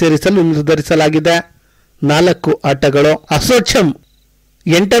ಹೊಸದಾಗಿ ಸೇರಿಸಲು ನಿರ್ಧರಿಸಲಾಗಿದೆ? 4 ಆಟಗಳು. ಅಸೋಚಮ್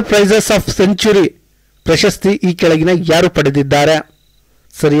ಎಂಟರ್ಪ್ರೈಸಸ್ ಆಫ್ ಸೆಂಚುರಿ ಪ್ರಶಸ್ತಿ ಈ ಕೆಳಗಿನ ಯಾರು ಪಡೆದಿದ್ದಾರೆ?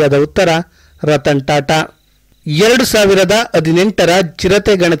 ಸರಿಯಾದ ಉತ್ತರ ರತನ್ ಟಾಟಾ. 2018ರ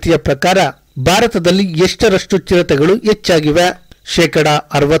ಚಿರತೆ ಗಣತಿಯ ಪ್ರಕಾರ ಭಾರತದಲ್ಲಿ ಎಷ್ಟರಷ್ಟು ಚಿರತೆಗಳು ಹೆಚ್ಚಾಗಿವೆ?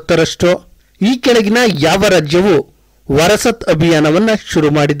 60%. ಈ ಕೆಳಗಿನ ಯಾವ ರಾಜ್ಯವು ವರಸತ್ ಅಭಿಯಾನವನ್ನ ಶುರು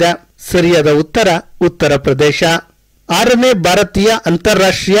ಮಾಡಿದೆ? ಸರಿಯಾದ ಉತ್ತರ ಉತ್ತರ ಪ್ರದೇಶ. 6ನೇ ಭಾರತೀಯ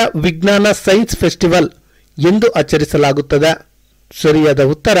ಅಂತಾರಾಷ್ಟ್ರೀಯ ವಿಜ್ಞಾನ ಸೈನ್ಸ್ ಫೆಸ್ಟಿವಲ್ ಎಂದು ಆಚರಿಸಲಾಗುತ್ತದೆ? ಸರಿಯಾದ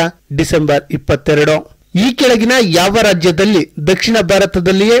ಉತ್ತರ ಡಿಸೆಂಬರ್ 22. ಈ ಕೆಳಗಿನ ಯಾವ ರಾಜ್ಯದಲ್ಲಿ ದಕ್ಷಿಣ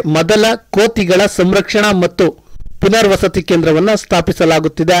ಭಾರತದಲ್ಲಿಯೇ ಮೊದಲ ಕೋತಿಗಳ ಸಂರಕ್ಷಣಾ ಮತ್ತು ಪುನರ್ವಸತಿ ಕೇಂದ್ರವನ್ನು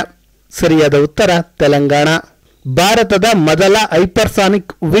ಸ್ಥಾಪಿಸಲಾಗುತ್ತಿದೆ? ಸರಿಯಾದ ಉತ್ತರ ತೆಲಂಗಾಣ. ಭಾರತದ ಮೊದಲ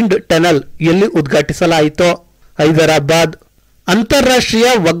ಹೈಪರ್ಸಾನಿಕ್ ವಿಂಡ್ ಟನಲ್ ಎಲ್ಲಿ ಉದ್ಘಾಟಿಸಲಾಯಿತು? ಹೈದರಾಬಾದ್. ಅಂತಾರಾಷ್ಟ್ರೀಯ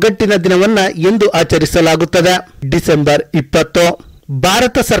ಒಗ್ಗಟ್ಟಿನ ದಿನವನ್ನ ಎಂದು ಆಚರಿಸಲಾಗುತ್ತದೆ? ಡಿಸೆಂಬರ್ 20.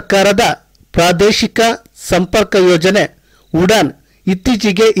 ಭಾರತ ಸರ್ಕಾರದ ಪ್ರಾದೇಶಿಕ ಸಂಪರ್ಕ ಯೋಜನೆ ಉಡಾನ್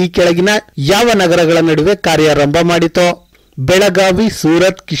ಇತ್ತೀಚೆಗೆ ಈ ಕೆಳಗಿನ ಯಾವ ನಗರಗಳ ನಡುವೆ ಕಾರ್ಯಾರಂಭ ಮಾಡಿತು? ಬೆಳಗಾವಿ,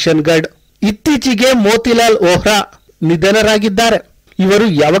 ಸೂರತ್, ಕಿಶನ್ಗಢ. ಇತ್ತೀಚೆಗೆ ಮೋತಿಲಾಲ್ ವೋಹ್ರಾ ನಿಧನರಾಗಿದ್ದಾರೆ. ಇವರು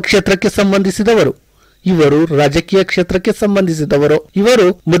ಯಾವ ಕ್ಷೇತ್ರಕ್ಕೆ ಸಂಬಂಧಿಸಿದವರು? ಇವರು ರಾಜಕೀಯ ಕ್ಷೇತ್ರಕ್ಕೆ ಸಂಬಂಧಿಸಿದವರು. ಇವರು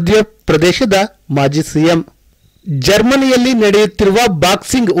ಮಧ್ಯಪ್ರದೇಶದ ಮಾಜಿ ಸಿಎಂ. ಜರ್ಮನಿಯಲ್ಲಿ ನಡೆಯುತ್ತಿರುವ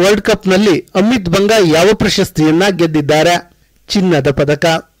ಬಾಕ್ಸಿಂಗ್ ವರ್ಲ್ಡ್ ಕಪ್ನಲ್ಲಿ ಅಮಿತ್ ಬಂಗ ಯಾವ ಪ್ರಶಸ್ತಿಯನ್ನ ಗೆದ್ದಿದ್ದಾರೆ? ಚಿನ್ನದ ಪದಕ.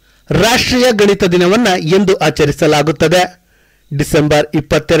 ರಾಷ್ಟ್ರೀಯ ಗಣಿತ ದಿನವನ್ನ ಎಂದು ಆಚರಿಸಲಾಗುತ್ತದೆ? ಡಿಸೆಂಬರ್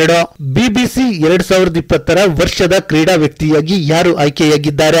 22. ಬಿಬಿಸಿ 2020 ವರ್ಷದ ಕ್ರೀಡಾ ವ್ಯಕ್ತಿಯಾಗಿ ಯಾರು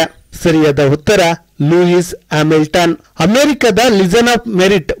ಆಯ್ಕೆಯಾಗಿದ್ದಾರೆ? ಸರಿಯಾದ ಉತ್ತರ ಲೂಯಿಸ್ ಹ್ಯಾಮಿಲ್ಟನ್. ಅಮೆರಿಕದ ಲಿಜನ್ ಆಫ್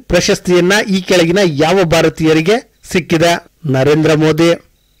ಮೆರಿಟ್ ಪ್ರಶಸ್ತಿಯನ್ನ ಈ ಕೆಳಗಿನ ಯಾವ ಭಾರತೀಯರಿಗೆ ಸಿಕ್ಕಿದೆ? ನರೇಂದ್ರ ಮೋದಿ.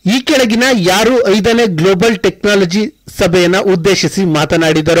 ಈ ಕೆಳಗಿನ ಯಾರು 5ನೇ ಗ್ಲೋಬಲ್ ಟೆಕ್ನಾಲಜಿ ಸಭೆಯನ್ನ ಉದ್ದೇಶಿಸಿ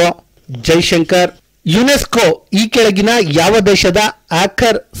ಮಾತನಾಡಿದರು? ಜೈಶಂಕರ್. ಯುನೆಸ್ಕೋ ಈ ಕೆಳಗಿನ ಯಾವ ದೇಶದ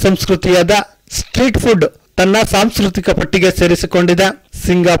ಆಕರ್ ಸಂಸ್ಕೃತಿಯಾದ ಸ್ಟ್ರೀಟ್ ಫುಡ್ ತನ್ನ ಸಾಂಸ್ಕೃತಿಕ ಪಟ್ಟಿಗೆ ಸೇರಿಸಿಕೊಂಡಿದೆ?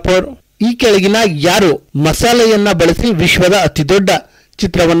 ಸಿಂಗಾಪುರ್. ಈ ಕೆಳಗಿನ ಯಾರು ಮಸಾಲೆಯನ್ನ ಬಳಸಿ ವಿಶ್ವದ ಅತಿದೊಡ್ಡ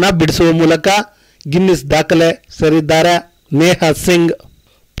ಚಿತ್ರವನ್ನ ಬಿಡಿಸುವ ಮೂಲಕ ಗಿನ್ನಿಸ್ ದಾಖಲೆ ಸೇರಿದ್ದಾರೆ? ನೇಹಾ ಸಿಂಗ್.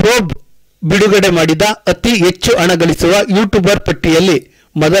 ಪ್ರೋಬ್ ಬಿಡುಗಡೆ ಮಾಡಿದ ಅತಿ ಹೆಚ್ಚು ಹಣ ಗಳಿಸುವ ಯೂಟ್ಯೂಬರ್ ಪಟ್ಟಿಯಲ್ಲಿ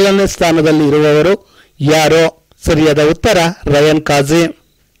ಮೊದಲನೇ ಸ್ಥಾನದಲ್ಲಿ ಇರುವವರು ಯಾರೋ? ಸರಿಯಾದ ಉತ್ತರ ರಯನ್ ಕಾಜಿ.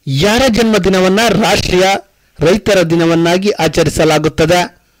 ಯಾರ ಜನ್ಮದಿನವನ್ನ ರಾಷ್ಟ್ರೀಯ ರೈತರ ದಿನವನ್ನಾಗಿ ಆಚರಿಸಲಾಗುತ್ತದೆ?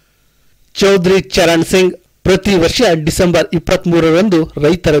 ಚೌಧರಿ ಚರಣ್ ಸಿಂಗ್. ಪ್ರತಿ ವರ್ಷ ಡಿಸೆಂಬರ್ 23ರಂದು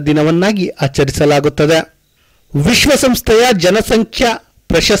ರೈತರ ದಿನವನ್ನಾಗಿ ಆಚರಿಸಲಾಗುತ್ತದೆ. ವಿಶ್ವಸಂಸ್ಥೆಯ ಜನಸಂಖ್ಯಾ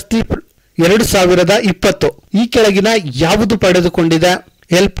ಪ್ರಶಸ್ತಿ 2020 ಈ ಕೆಳಗಿನ ಯಾವುದು ಪಡೆದುಕೊಂಡಿದೆ?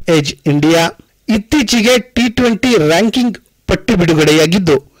 Help age India. ಇತ್ತೀಚೆಗೆ T20 ರ್ಯಾಂಕಿಂಗ್ ಪಟ್ಟಿ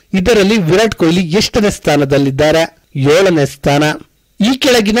ಬಿಡುಗಡೆಯಾಗಿದ್ದು ಇದರಲ್ಲಿ ವಿರಾಟ್ ಕೊಹ್ಲಿ ಎಷ್ಟನೇ ಸ್ಥಾನದಲ್ಲಿದ್ದಾರೆ? 7ನೇ ಸ್ಥಾನ. ಈ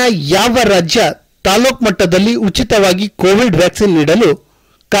ಕೆಳಗಿನ ಯಾವ ರಾಜ್ಯ ತಾಲೂಕು ಮಟ್ಟದಲ್ಲಿ ಉಚಿತವಾಗಿ ಕೋವಿಡ್ ವ್ಯಾಕ್ಸಿನ್ ನೀಡಲು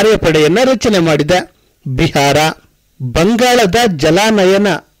ಕಾರ್ಯಪಡೆಯನ್ನ ರಚನೆ ಮಾಡಿದೆ? ಬಿಹಾರ. ಬಂಗಾಳದ ಜಲಾನಯನ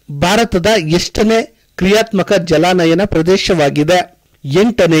ಭಾರತದ ಎಷ್ಟನೇ ಕ್ರಿಯಾತ್ಮಕ ಜಲಾನಯನ ಪ್ರದೇಶವಾಗಿದೆ?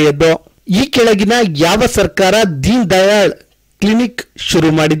 8ನೇಯದ್ದು. ಈ ಕೆಳಗಿನ ಯಾವ ಸರ್ಕಾರ ದೀನ್ ದಯಾಳ್ ಕ್ಲಿನಿಕ್ ಶುರು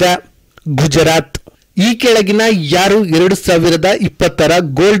ಮಾಡಿದೆ? ಗುಜರಾತ್. ಈ ಕೆಳಗಿನ ಯಾರು 2020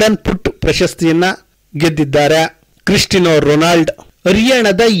 ಗೋಲ್ಡನ್ ಫುಟ್ ಪ್ರಶಸ್ತಿಯನ್ನ ಗೆದ್ದಿದ್ದಾರೆ? ಕ್ರಿಸ್ಟಿನೋ ರೊನಾಲ್ಡ್.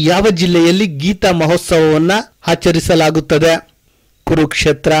 ಹರಿಯಾಣದ ಯಾವ ಜಿಲ್ಲೆಯಲ್ಲಿ ಗೀತಾ ಮಹೋತ್ಸವವನ್ನ ಆಚರಿಸಲಾಗುತ್ತದೆ?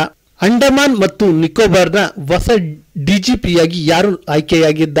 ಕುರುಕ್ಷೇತ್ರ. ಅಂಡಮಾನ್ ಮತ್ತು ನಿಕೋಬಾರ್ನ ಹೊಸ ಡಿಜಿಪಿಯಾಗಿ ಯಾರು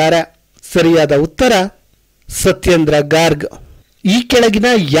ಆಯ್ಕೆಯಾಗಿದ್ದಾರೆ? ಸರಿಯಾದ ಉತ್ತರ ಸತ್ಯೇಂದ್ರ ಗಾರ್ಗ್. ಈ ಕೆಳಗಿನ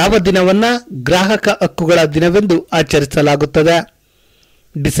ಯಾವ ದಿನವನ್ನ ಗ್ರಾಹಕ ಹಕ್ಕುಗಳ ದಿನವೆಂದು ಆಚರಿಸಲಾಗುತ್ತದೆ?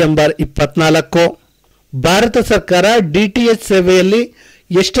 ಡಿಸೆಂಬರ್ 24. ಭಾರತ ಸರ್ಕಾರ ಡಿಟಿಎಚ್ ಸೇವೆಯಲ್ಲಿ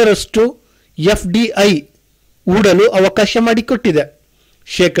ಎಷ್ಟರಷ್ಟು ಎಫ್ಡಿಐ ಹೂಡಲು ಅವಕಾಶ ಮಾಡಿಕೊಟ್ಟಿದೆ?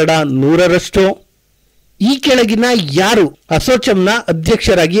 100%. ಈ ಕೆಳಗಿನ ಯಾರು ಅಸೋಚಂನ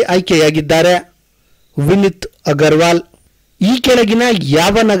ಅಧ್ಯಕ್ಷರಾಗಿ ಆಯ್ಕೆಯಾಗಿದ್ದಾರೆ? ವಿನಿತ್ ಅಗರ್ವಾಲ್. ಈ ಕೆಳಗಿನ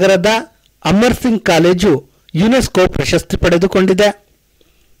ಯಾವ ನಗರದ ಅಮರ್ ಸಿಂಗ್ ಕಾಲೇಜು ಯುನೆಸ್ಕೋ ಪ್ರಶಸ್ತಿ ಪಡೆದುಕೊಂಡಿದೆ?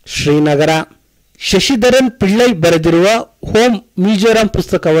 ಶ್ರೀನಗರ. ಶಶಿಧರನ್ ಪಿಳ್ಳೈ ಬರೆದಿರುವ ಹೋಮ್ ಮಿಜೋರಾಂ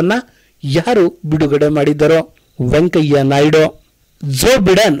ಪುಸ್ತಕವನ್ನ ಯಾರು ಬಿಡುಗಡೆ ಮಾಡಿದರು? ವೆಂಕಯ್ಯ ನಾಯ್ಡು. ಜೋ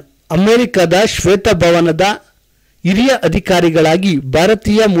ಬಿಡನ್ ಅಮೆರಿಕದ ಶ್ವೇತಭವನದ ಹಿರಿಯ ಅಧಿಕಾರಿಗಳಾಗಿ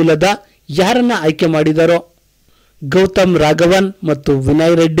ಭಾರತೀಯ ಮೂಲದ ಯಾರನ್ನ ಆಯ್ಕೆ ಮಾಡಿದರು? ಗೌತಮ್ ರಾಘವನ್ ಮತ್ತು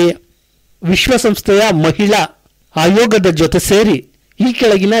ವಿನಯ್ ರೆಡ್ಡಿ. ವಿಶ್ವಸಂಸ್ಥೆಯ ಮಹಿಳಾ ಆಯೋಗದ ಜೊತೆ ಸೇರಿ ಈ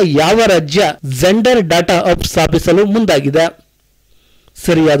ಕೆಳಗಿನ ಯಾವ ರಾಜ್ಯ ಜೆಂಡರ್ ಡಾಟಾ ಹಬ್ ಸ್ಥಾಪಿಸಲು ಮುಂದಾಗಿದೆ?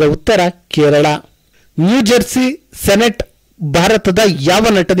 ಸರಿಯಾದ ಉತ್ತರ ಕೇರಳ. ನ್ಯೂಜೆರ್ಸಿ ಸೆನೆಟ್ ಭಾರತದ ಯಾವ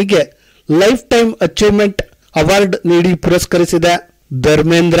ನಟನಿಗೆ ಲೈಫ್ ಟೈಮ್ ಅಚೀವ್ಮೆಂಟ್ ಅವಾರ್ಡ್ ನೀಡಿ ಪುರಸ್ಕರಿಸಿದೆ?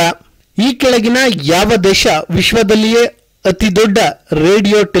 ಧರ್ಮೇಂದ್ರ. ಈ ಕೆಳಗಿನ ಯಾವ ದೇಶ ವಿಶ್ವದಲ್ಲಿಯೇ ಅತಿ ದೊಡ್ಡ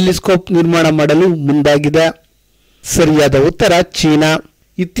ರೇಡಿಯೋ ಟೆಲಿಸ್ಕೋಪ್ ನಿರ್ಮಾಣ ಮಾಡಲು ಮುಂದಾಗಿದೆ? ಸರಿಯಾದ ಉತ್ತರ ಚೀನಾ.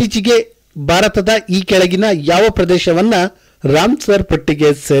 ಇತ್ತೀಚೆಗೆ ಭಾರತದ ಈ ಕೆಳಗಿನ ಯಾವ ಪ್ರದೇಶವನ್ನ ರಾಮ್ಸರ್ ಪಟ್ಟಿಗೆ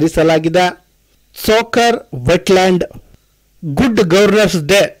ಸೇರಿಸಲಾಗಿದೆ? Soccer wetland. Good governors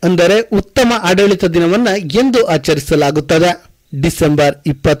day ಅಂದರೆ ಉತ್ತಮ ಆಡಳಿತ ದಿನವನ್ನ ಎಂದು ಆಚರಿಸಲಾಗುತ್ತದೆ? ಡಿಸೆಂಬರ್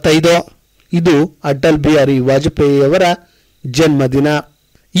 25. ಇದು ಅಟಲ್ ಬಿಹಾರಿ ವಾಜಪೇಯಿಯವರ ಜನ್ಮದಿನ.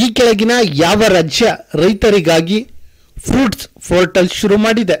 ಈ ಕೆಳಗಿನ ಯಾವ ರಾಜ್ಯ ರೈತರಿಗಾಗಿ ಫ್ರೂಟ್ಸ್ ಪೋರ್ಟಲ್ ಶುರು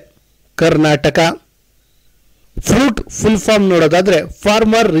ಮಾಡಿದೆ? ಕರ್ನಾಟಕ. ಫ್ರೂಟ್ ಫುಲ್ ಫಾರ್ಮ್ ನೋಡೋದಾದ್ರೆ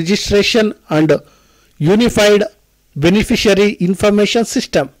farmer registration and unified beneficiary information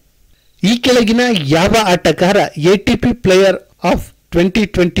system. ಈ ಕೆಳಗಿನ ಯಾವ ಆಟಗಾರ ಎಟಿಪಿ ಪ್ಲೇಯರ್ ಆಫ್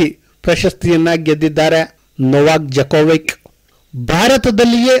 2020 ಪ್ರಶಸ್ತಿಯನ್ನ ಗೆದ್ದಿದ್ದಾರೆ? ನೊವಾಕ್ ಜಕೋವಿಕ್.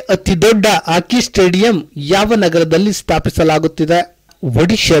 ಭಾರತದಲ್ಲಿಯೇ ಅತಿ ದೊಡ್ಡ ಹಾಕಿ ಸ್ಟೇಡಿಯಂ ಯಾವ ನಗರದಲ್ಲಿ ಸ್ಥಾಪಿಸಲಾಗುತ್ತಿದೆ?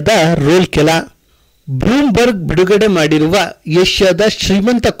 ಒಡಿಶಾದ ರೂರ್ಕೆಲಾ. ಬ್ಲೂಮ್ಬರ್ಗ್ ಬಿಡುಗಡೆ ಮಾಡಿರುವ ಏಷ್ಯಾದ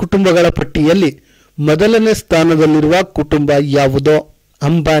ಶ್ರೀಮಂತ ಕುಟುಂಬಗಳ ಪಟ್ಟಿಯಲ್ಲಿ ಮೊದಲನೇ ಸ್ಥಾನದಲ್ಲಿರುವ ಕುಟುಂಬ ಯಾವುದು?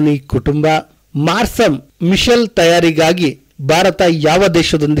 ಅಂಬಾನಿ ಕುಟುಂಬ. ಮಾರ್ಸಮ್ ಮಿಶೆಲ್ ತಯಾರಿಗಾಗಿ ಭಾರತ ಯಾವ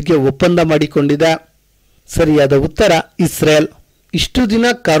ದೇಶದೊಂದಿಗೆ ಒಪ್ಪಂದ ಮಾಡಿಕೊಂಡಿದೆ? ಸರಿಯಾದ ಉತ್ತರ ಇಸ್ರೇಲ್. ಇಷ್ಟು ದಿನ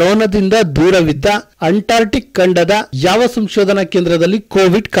ಕರೋನಾದಿಂದ ದೂರವಿದ್ದ ಅಂಟಾರ್ಟಿಕ್ ಖಂಡದ ಯಾವ ಸಂಶೋಧನಾ ಕೇಂದ್ರದಲ್ಲಿ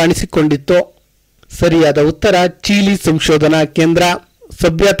ಕೋವಿಡ್ ಕಾಣಿಸಿಕೊಂಡಿತ್ತು? ಸರಿಯಾದ ಉತ್ತರ ಚೀಲಿ ಸಂಶೋಧನಾ ಕೇಂದ್ರ.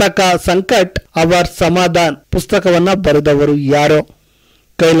 ಸಭ್ಯತಾ ಕಾ ಸಂಕಟ್ ಅವರ್ ಸಮಾಧಾನ್ ಪುಸ್ತಕವನ್ನ ಬರೆದವರು ಯಾರು?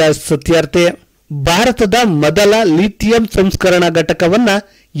 ಕೈಲಾಶ್ ಸತ್ಯಾರ್ಥಿ. ಭಾರತದ ಮೊದಲ ಲಿಥಿಯಂ ಸಂಸ್ಕರಣಾ ಘಟಕವನ್ನ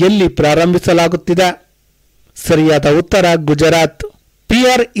ಎಲ್ಲಿ ಪ್ರಾರಂಭಿಸಲಾಗುತ್ತಿದೆ? ಸರಿಯಾದ ಉತ್ತರ ಗುಜರಾತ್.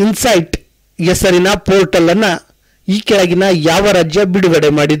 ಪಿಯರ್ ಇನ್ಸೈಟ್ ಹೆಸರಿನ ಪೋರ್ಟಲ್ ಅನ್ನ ಈ ಕೆಳಗಿನ ಯಾವ ರಾಜ್ಯ ಬಿಡುಗಡೆ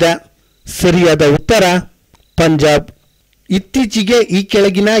ಮಾಡಿದೆ? ಸರಿಯಾದ ಉತ್ತರ ಪಂಜಾಬ್. ಇತ್ತೀಚೆಗೆ ಈ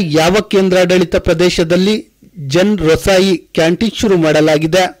ಕೆಳಗಿನ ಯಾವ ಕೇಂದ್ರಾಡಳಿತ ಪ್ರದೇಶದಲ್ಲಿ ಜನ್ ರೊಸಾಯಿ ಕ್ಯಾಂಟೀನ್ ಶುರು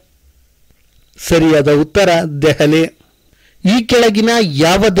ಮಾಡಲಾಗಿದೆ? ಸರಿಯಾದ ಉತ್ತರ ದೆಹಲಿ. ಈ ಕೆಳಗಿನ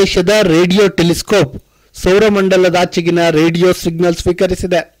ಯಾವ ದೇಶದ radio telescope ಸೌರಮಂಡಲದಾಚೆಗಿನ radio signal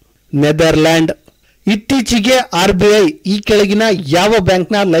ಸ್ವೀಕರಿಸಿದೆ? Netherland. ಇತ್ತೀಚೆಗೆ ಆರ್ಬಿಐ ಈ ಕೆಳಗಿನ ಯಾವ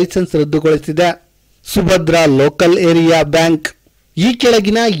ಬ್ಯಾಂಕ್ನ licence ರದ್ದುಗೊಳಿಸಿದೆ? Subhadra local area bank. ಈ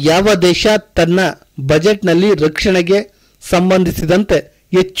ಕೆಳಗಿನ ಯಾವ ದೇಶ ತನ್ನ ಬಜೆಟ್ನಲ್ಲಿ ರಕ್ಷಣೆಗೆ ಸಂಬಂಧಿಸಿದಂತೆ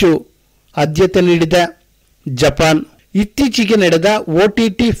ಹೆಚ್ಚು ಆದ್ಯತೆ ನೀಡಿದೆ? ಜಪಾನ್. ಇತ್ತೀಚೆಗೆ ನಡೆದ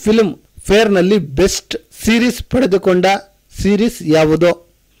OTT ಫಿಲ್ಮ್ ಫೇರ್ನಲ್ಲಿ ಬೆಸ್ಟ್ ಸೀರೀಸ್ ಪಡೆದುಕೊಂಡ ಸೀರೀಸ್ ಯಾವುದು?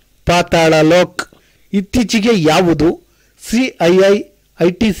 ಪಾತಾಳ ಲೋಕ್. ಇತ್ತೀಚೆಗೆ ಯಾವುದು CII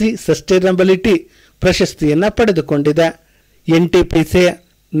ITC ಸಸ್ಟೈನಬಿಲಿಟಿ ಪ್ರಶಸ್ತಿಯನ್ನು ಪಡೆದುಕೊಂಡಿದೆ? NTPC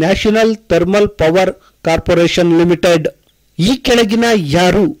national thermal power corporation limited. ಈ ಕೆಳಗಿನ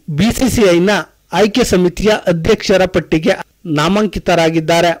ಯಾರು BCCIನ ಆಯ್ಕೆ ಸಮಿತಿಯ ಅಧ್ಯಕ್ಷರ ಪಟ್ಟಿಗೆ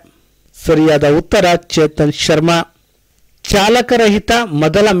ನಾಮಾಂಕಿತರಾಗಿದ್ದಾರೆ? ಸರಿಯಾದ ಉತ್ತರ ಚೇತನ್ ಶರ್ಮಾ. ಚಾಲಕರಹಿತ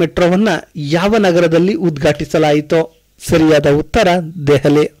ಮೊದಲ ಮೆಟ್ರೋವನ್ನ ಯಾವ ನಗರದಲ್ಲಿ ಉದ್ಘಾಟಿಸಲಾಯಿತು? ಸರಿಯಾದ ಉತ್ತರ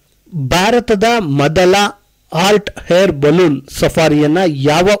ದೆಹಲಿ. ಭಾರತದ ಮೊದಲ ಆರ್ಟ್ ಹೇರ್ ಬಲೂನ್ ಸಫಾರಿಯನ್ನ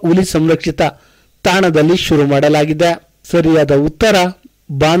ಯಾವ ಹುಲಿ ಸಂರಕ್ಷಿತ ತಾಣದಲ್ಲಿ ಶುರು ಮಾಡಲಾಗಿದೆ? ಸರಿಯಾದ ಉತ್ತರ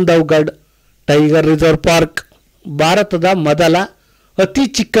ಬಾಂಧವ್ಗಢ್ ಟೈಗರ್ ರಿಸರ್ವ್ ಪಾರ್ಕ್. ಭಾರತದ ಮೊದಲ ಅತಿ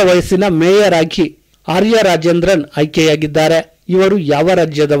ಚಿಕ್ಕ ವಯಸ್ಸಿನ ಮೇಯರ್ ಆಗಿ ಆರ್ಯ ರಾಜೇಂದ್ರನ್ ಆಯ್ಕೆಯಾಗಿದ್ದಾರೆ. ಇವರು ಯಾವ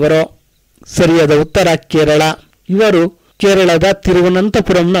ರಾಜ್ಯದವರು? ಸರಿಯಾದ ಉತ್ತರ ಕೇರಳ. ಇವರು ಕೇರಳದ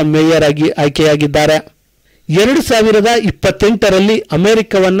ತಿರುವನಂತಪುರಂನ ಮೇಯರ್ ಆಗಿ ಆಯ್ಕೆಯಾಗಿದ್ದಾರೆ. 2028ರಲ್ಲಿ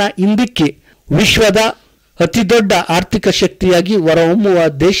ಅಮೆರಿಕವನ್ನ ಹಿಂದಿಕ್ಕಿ ವಿಶ್ವದ ಅತಿದೊಡ್ಡ ಆರ್ಥಿಕ ಶಕ್ತಿಯಾಗಿ ಹೊರಹೊಮ್ಮುವ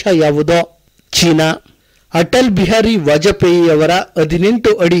ದೇಶ ಯಾವುದು? ಚೀನಾ. ಅಟಲ್ ಬಿಹಾರಿ ವಾಜಪೇಯಿಯವರ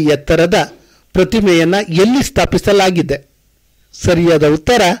 18 ಅಡಿ ಎತ್ತರದ ಪ್ರತಿಮೆಯನ್ನ ಎಲ್ಲಿ ಸ್ಥಾಪಿಸಲಾಗಿದೆ? ಸರಿಯಾದ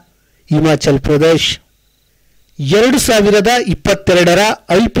ಉತ್ತರ ಹಿಮಾಚಲ್ ಪ್ರದೇಶ್. 2022ರ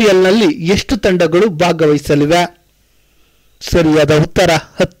IPLನಲ್ಲಿ ಎಷ್ಟು ತಂಡಗಳು ಭಾಗವಹಿಸಲಿವೆ? ಸರಿಯಾದ ಉತ್ತರ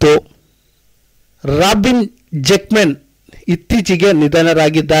 10. ರಾಬಿನ್ ಜೆಕ್ಮೆನ್ ಇತ್ತೀಚೆಗೆ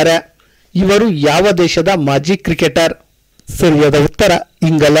ನಿಧನರಾಗಿದ್ದಾರೆ. ಇವರು ಯಾವ ದೇಶದ ಮಾಜಿ ಕ್ರಿಕೆಟರ್? ಸರಿಯಾದ ಉತ್ತರ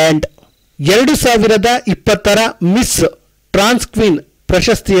ಇಂಗ್ಲೆಂಡ್. 2020ರ ಮಿಸ್ ಟ್ರಾನ್ಸ್ ಕ್ವೀನ್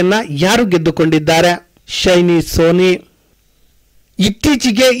ಪ್ರಶಸ್ತಿಯನ್ನ ಯಾರು ಗೆದ್ದುಕೊಂಡಿದ್ದಾರೆ? Shiny Sony.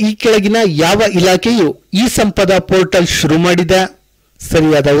 ಇತ್ತೀಚೆಗೆ ಈ ಕೆಳಗಿನ ಯಾವ ಇಲಾಖೆಯು ಈ ಸಂಪದ ಪೋರ್ಟಲ್ ಶುರು ಮಾಡಿದೆ?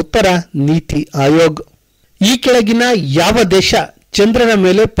 ಸರಿಯಾದ ಉತ್ತರ ನೀತಿ ಆಯೋಗ್. ಈ ಕೆಳಗಿನ ಯಾವ ದೇಶ ಚಂದ್ರನ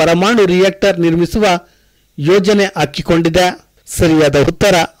ಮೇಲೆ ಪರಮಾಣು ರಿಯಾಕ್ಟರ್ ನಿರ್ಮಿಸುವ ಯೋಜನೆ ಹಾಕಿಕೊಂಡಿದೆ? ಸರಿಯಾದ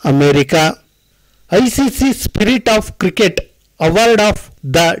ಉತ್ತರ America. ICC spirit of cricket award of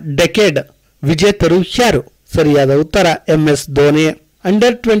the decade ವಿಜೇತರು ಯಾರು? ಸರಿಯಾದ ಉತ್ತರ MS ಧೋನಿ.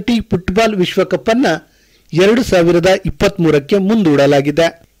 ಅಂಡರ್ 20 ಫುಟ್ಬಾಲ್ ವಿಶ್ವಕಪ್ ಅನ್ನ 2023ಕ್ಕೆ ಮುಂದೂಡಲಾಗಿದೆ.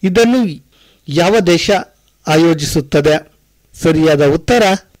 ಇದನ್ನು ಯಾವ ದೇಶ ಆಯೋಜಿಸುತ್ತದೆ? ಸರಿಯಾದ ಉತ್ತರ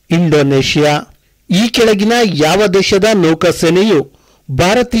ಇಂಡೋನೇಷಿಯಾ. ಈ ಕೆಳಗಿನ ಯಾವ ದೇಶದ ನೌಕಾಸೇನೆಯು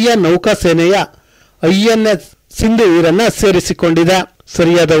ಭಾರತೀಯ ನೌಕಾಸೇನೆಯ INS ಸಿಂಧೂರನ್ನ ಸೇರಿಸಿಕೊಂಡಿದೆ?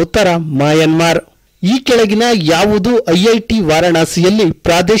 ಸರಿಯಾದ ಉತ್ತರ ಮಯನ್ಮಾರ್. ಈ ಕೆಳಗಿನ ಯಾವುದು IIT ವಾರಣಾಸಿಯಲ್ಲಿ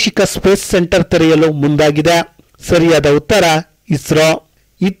ಪ್ರಾದೇಶಿಕ ಸ್ಪೇಸ್ ಸೆಂಟರ್ ತೆರೆಯಲು ಮುಂದಾಗಿದೆ? ಸರಿಯಾದ ಉತ್ತರ ಇಸ್ರೋ.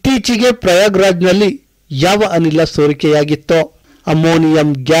 ಇತ್ತೀಚೆಗೆ ಪ್ರಯಾಗ್ರಾಜ್ನಲ್ಲಿ ಯಾವ ಅನಿಲ ಸೋರಿಕೆಯಾಗಿತ್ತು? Ammonium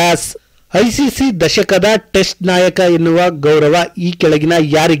gas. ICC ದಶಕದ ಟೆಸ್ಟ್ ನಾಯಕ ಎನ್ನುವ ಗೌರವ ಈ ಕೆಳಗಿನ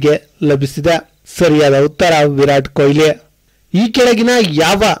ಯಾರಿಗೆ ಲಭಿಸಿದೆ? ಸರಿಯಾದ ಉತ್ತರ ವಿರಾಟ್ ಕೊಹ್ಲಿ. ಈ ಕೆಳಗಿನ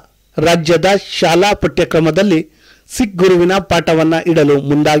ಯಾವ ರಾಜ್ಯದ ಶಾಲಾ ಪಠ್ಯಕ್ರಮದಲ್ಲಿ ಸಿಖ್ ಗುರುವಿನ ಪಾಠವನ್ನ ಇಡಲು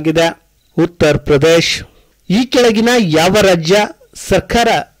ಮುಂದಾಗಿದೆ? ಉತ್ತರ ಪ್ರದೇಶ್. ಈ ಕೆಳಗಿನ ಯಾವ ರಾಜ್ಯ ಸರ್ಕಾರ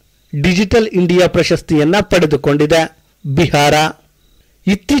ಡಿಜಿಟಲ್ ಇಂಡಿಯಾ ಪ್ರಶಸ್ತಿಯನ್ನ ಪಡೆದುಕೊಂಡಿದೆ? ಬಿಹಾರ.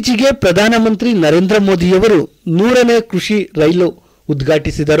 ಇತ್ತೀಚೆಗೆ ಪ್ರಧಾನಮಂತ್ರಿ ನರೇಂದ್ರ ಮೋದಿಯವರು 100ನೇ ಕೃಷಿ ರೈಲು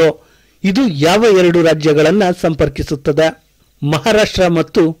ಉದ್ಘಾಟಿಸಿದರು. ಇದು ಯಾವ 2 ರಾಜ್ಯಗಳನ್ನು ಸಂಪರ್ಕಿಸುತ್ತದೆ? ಮಹಾರಾಷ್ಟ್ರ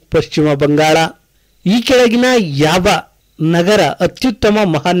ಮತ್ತು ಪಶ್ಚಿಮ ಬಂಗಾಳ. ಈ ಕೆಳಗಿನ ಯಾವ ನಗರ ಅತ್ಯುತ್ತಮ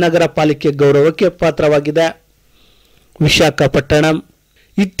ಮಹಾನಗರ ಪಾಲಿಕೆ ಗೌರವಕ್ಕೆ ಪಾತ್ರವಾಗಿದೆ? ವಿಶಾಖಪಟ್ಟಣಂ.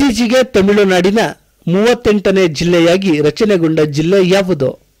 ಇತ್ತೀಚೆಗೆ ತಮಿಳುನಾಡಿನ 38ನೇ ಜಿಲ್ಲೆಯಾಗಿ ರಚನೆಗೊಂಡ ಜಿಲ್ಲೆ ಯಾವುದು?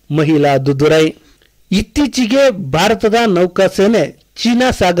 ಮಹಿಲಾದುದುರೈ. ಇತ್ತೀಚೆಗೆ ಭಾರತದ ನೌಕಾಸೇನೆ ಚೀನಾ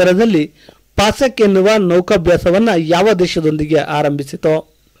ಸಾಗರದಲ್ಲಿ ಪಾಸಕ್ ಎನ್ನುವ ನೌಕಾಭ್ಯಾಸವನ್ನು ಯಾವ ದೇಶದೊಂದಿಗೆ ಆರಂಭಿಸಿತು?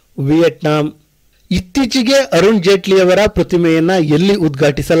 ವಿಯೆಟ್ನಾಂ. ಇತ್ತೀಚೆಗೆ ಅರುಣ್ ಜೇಟ್ಲಿಯವರ ಪ್ರತಿಮೆಯನ್ನ ಎಲ್ಲಿ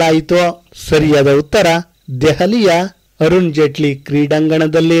ಉದ್ಘಾಟಿಸಲಾಯಿತು? ಸರಿಯಾದ ಉತ್ತರ ದೆಹಲಿಯ ಅರುಣ್ ಜೇಟ್ಲಿ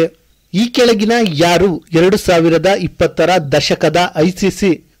ಕ್ರೀಡಾಂಗಣದಲ್ಲಿ. ಈ ಕೆಳಗಿನ ಯಾರು 2020ರ ದಶಕದ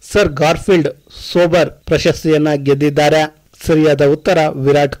ಐಸಿಸಿ ಸರ್ ಗಾರ್ಫೀಲ್ಡ್ ಸೋಬರ್ ಪ್ರಶಸ್ತಿಯನ್ನ ಗೆದ್ದಿದ್ದಾರೆ? ಸರಿಯಾದ ಉತ್ತರ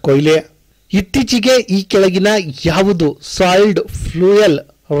ವಿರಾಟ್ ಕೊಹ್ಲಿ. ಇತ್ತೀಚೆಗೆ ಈ ಕೆಳಗಿನ ಯಾವುದು ಸಾಯಿಲ್ಡ್ ಫ್ಲೂಯಲ್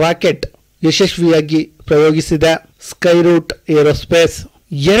ರಾಕೆಟ್ ಯಶಸ್ವಿಯಾಗಿ ಪ್ರಯೋಗಿಸಿದೆ? ಸ್ಕೈರೂಟ್ ಏರೋಸ್ಪೇಸ್.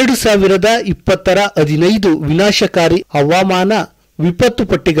 2020ರ 15 ವಿನಾಶಕಾರಿ ಹವಾಮಾನ ವಿಪತ್ತು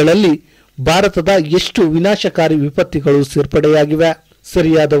ಪಟ್ಟಿಗಳಲ್ಲಿ ಭಾರತದ ಎಷ್ಟು ವಿನಾಶಕಾರಿ ವಿಪತ್ತುಗಳು ಸೇರ್ಪಡೆಯಾಗಿವೆ?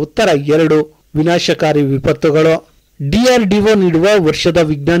 ಸರಿಯಾದ ಉತ್ತರ 2 ವಿನಾಶಕಾರಿ ವಿಪತ್ತುಗಳು. DRDO ನೀಡುವ ವರ್ಷದ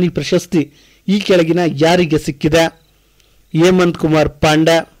ವಿಜ್ಞಾನಿ ಪ್ರಶಸ್ತಿ ಈ ಕೆಳಗಿನ ಯಾರಿಗೆ ಸಿಕ್ಕಿದೆ? ಹೇಮಂತ್ ಕುಮಾರ್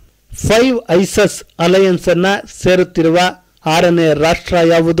ಪಾಂಡೆ. 5 ಐಸಸ್ ಅಲಯನ್ಸ್ ಅನ್ನ ಸೇರುತ್ತಿರುವ 6ನೇ ರಾಷ್ಟ್ರ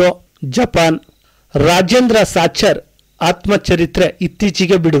ಯಾವುದು? ಜಪಾನ್. ರಾಜೇಂದ್ರ ಸಾಚರ್ ಆತ್ಮಚರಿತ್ರೆ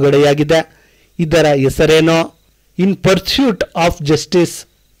ಇತ್ತೀಚೆಗೆ ಬಿಡುಗಡೆಯಾಗಿದೆ. ಇದರ ಹೆಸರೇನು? ಇನ್ ಪರ್ಸ್ಯೂಟ್ ಆಫ್ ಜಸ್ಟಿಸ್.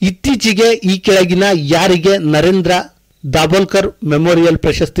 ಇತ್ತೀಚೆಗೆ ಈ ಕೆಳಗಿನ ಯಾರಿಗೆ ನರೇಂದ್ರ ದಾಬೋಲ್ಕರ್ ಮೆಮೋರಿಯಲ್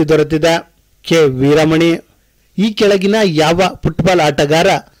ಪ್ರಶಸ್ತಿ ದೊರೆತಿದೆ? ಕೆ ವೀರಮಣಿ. ಈ ಕೆಳಗಿನ ಯಾವ ಫುಟ್ಬಾಲ್ ಆಟಗಾರ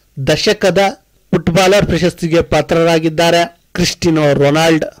ದಶಕದ ಫುಟ್ಬಾಲರ್ ಪ್ರಶಸ್ತಿಗೆ ಪಾತ್ರರಾಗಿದ್ದಾರೆ? ಕ್ರಿಸ್ಟಿನೋ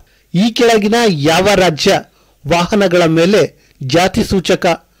ರೊನಾಲ್ಡ್. ಈ ಕೆಳಗಿನ ಯಾವ ರಾಜ್ಯ ವಾಹನಗಳ ಮೇಲೆ ಜಾತಿ ಸೂಚಕ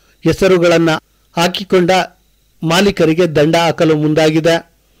ಹೆಸರುಗಳನ್ನು ಹಾಕಿಕೊಂಡ ಮಾಲೀಕರಿಗೆ ದಂಡ ಹಾಕಲು ಮುಂದಾಗಿದೆ?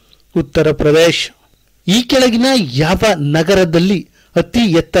 ಉತ್ತರ ಪ್ರದೇಶ್. ಈ ಕೆಳಗಿನ ಯಾವ ನಗರದಲ್ಲಿ ಅತಿ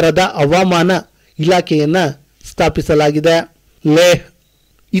ಎತ್ತರದ ಹವಾಮಾನ ಇಲಾಖೆಯನ್ನ ಸ್ಥಾಪಿಸಲಾಗಿದೆ? ಲೇಹ್.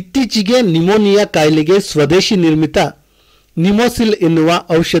 ಇತ್ತೀಚೆಗೆ ನಿಮೋನಿಯಾ ಕಾಯಿಲೆಗೆ ಸ್ವದೇಶಿ ನಿರ್ಮಿತ ನಿಮೋಸಿಲ್ ಎನ್ನುವ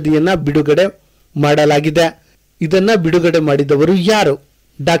ಔಷಧಿಯನ್ನ ಬಿಡುಗಡೆ ಮಾಡಲಾಗಿದೆ. ಇದನ್ನ ಬಿಡುಗಡೆ ಮಾಡಿದವರು ಯಾರು?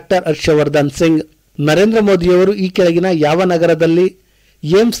 ಡಾಕ್ಟರ್ ಹರ್ಷವರ್ಧನ್ ಸಿಂಗ್. ನರೇಂದ್ರ ಮೋದಿಯವರು ಈ ಕೆಳಗಿನ ಯಾವ ನಗರದಲ್ಲಿ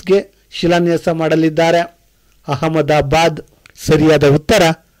ಏಮ್ಸ್ಗೆ ಶಿಲಾನ್ಯಾಸ ಮಾಡಲಿದ್ದಾರೆ? ಅಹಮದಾಬಾದ್. ಸರಿಯಾದ ಉತ್ತರ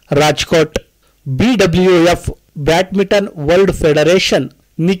Rajkot. BWF badminton world federation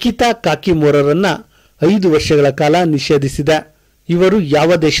Nikita ಕಾಕಿಮೋರರನ್ನ 5 ವರ್ಷಗಳ ಕಾಲ ನಿಷೇಧಿಸಿದೆ. ಇವರು ಯಾವ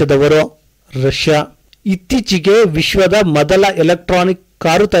ದೇಶದವರು? ರಷ್ಯಾ. ಇತ್ತೀಚೆಗೆ ವಿಶ್ವದ ಮೊದಲ ಎಲೆಕ್ಟ್ರಾನಿಕ್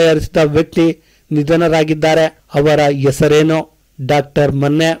ಕಾರು ತಯಾರಿಸಿದ ವ್ಯಕ್ತಿ ನಿಧನರಾಗಿದ್ದಾರೆ. ಅವರ ಹೆಸರೇನು? ಡಾಕ್ಟರ್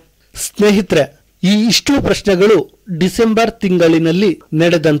ಮನ್ನೆ. ಸ್ನೇಹಿತರೆ, ಈ ಇಷ್ಟು ಪ್ರಶ್ನೆಗಳು ಡಿಸೆಂಬರ್ ತಿಂಗಳಿನಲ್ಲಿ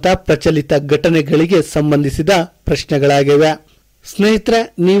ನಡೆದಂತ ಪ್ರಚಲಿತ ಘಟನೆಗಳಿಗೆ ಸಂಬಂಧಿಸಿದ ಪ್ರಶ್ನೆಗಳಾಗಿವೆ. ಸ್ನೇಹಿತರೆ,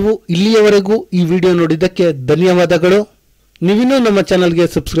 ನೀವು ಇಲ್ಲಿಯವರೆಗೂ ಈ ವಿಡಿಯೋ ನೋಡಿದ್ದಕ್ಕೆ ಧನ್ಯವಾದಗಳು. ನೀವಿನ್ನೂ ನಮ್ಮ ಚಾನಲ್ಗೆ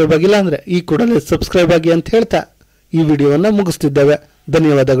ಸಬ್ಸ್ಕ್ರೈಬ್ ಆಗಿಲ್ಲ ಅಂದ್ರೆ ಈ ಕೂಡಲೇ ಸಬ್ಸ್ಕ್ರೈಬ್ ಆಗಿ ಅಂತ ಹೇಳ್ತಾ ಈ ವಿಡಿಯೋವನ್ನು ಮುಗಿಸ್ತಿದ್ದೇವೆ.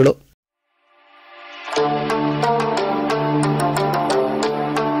 ಧನ್ಯವಾದಗಳು.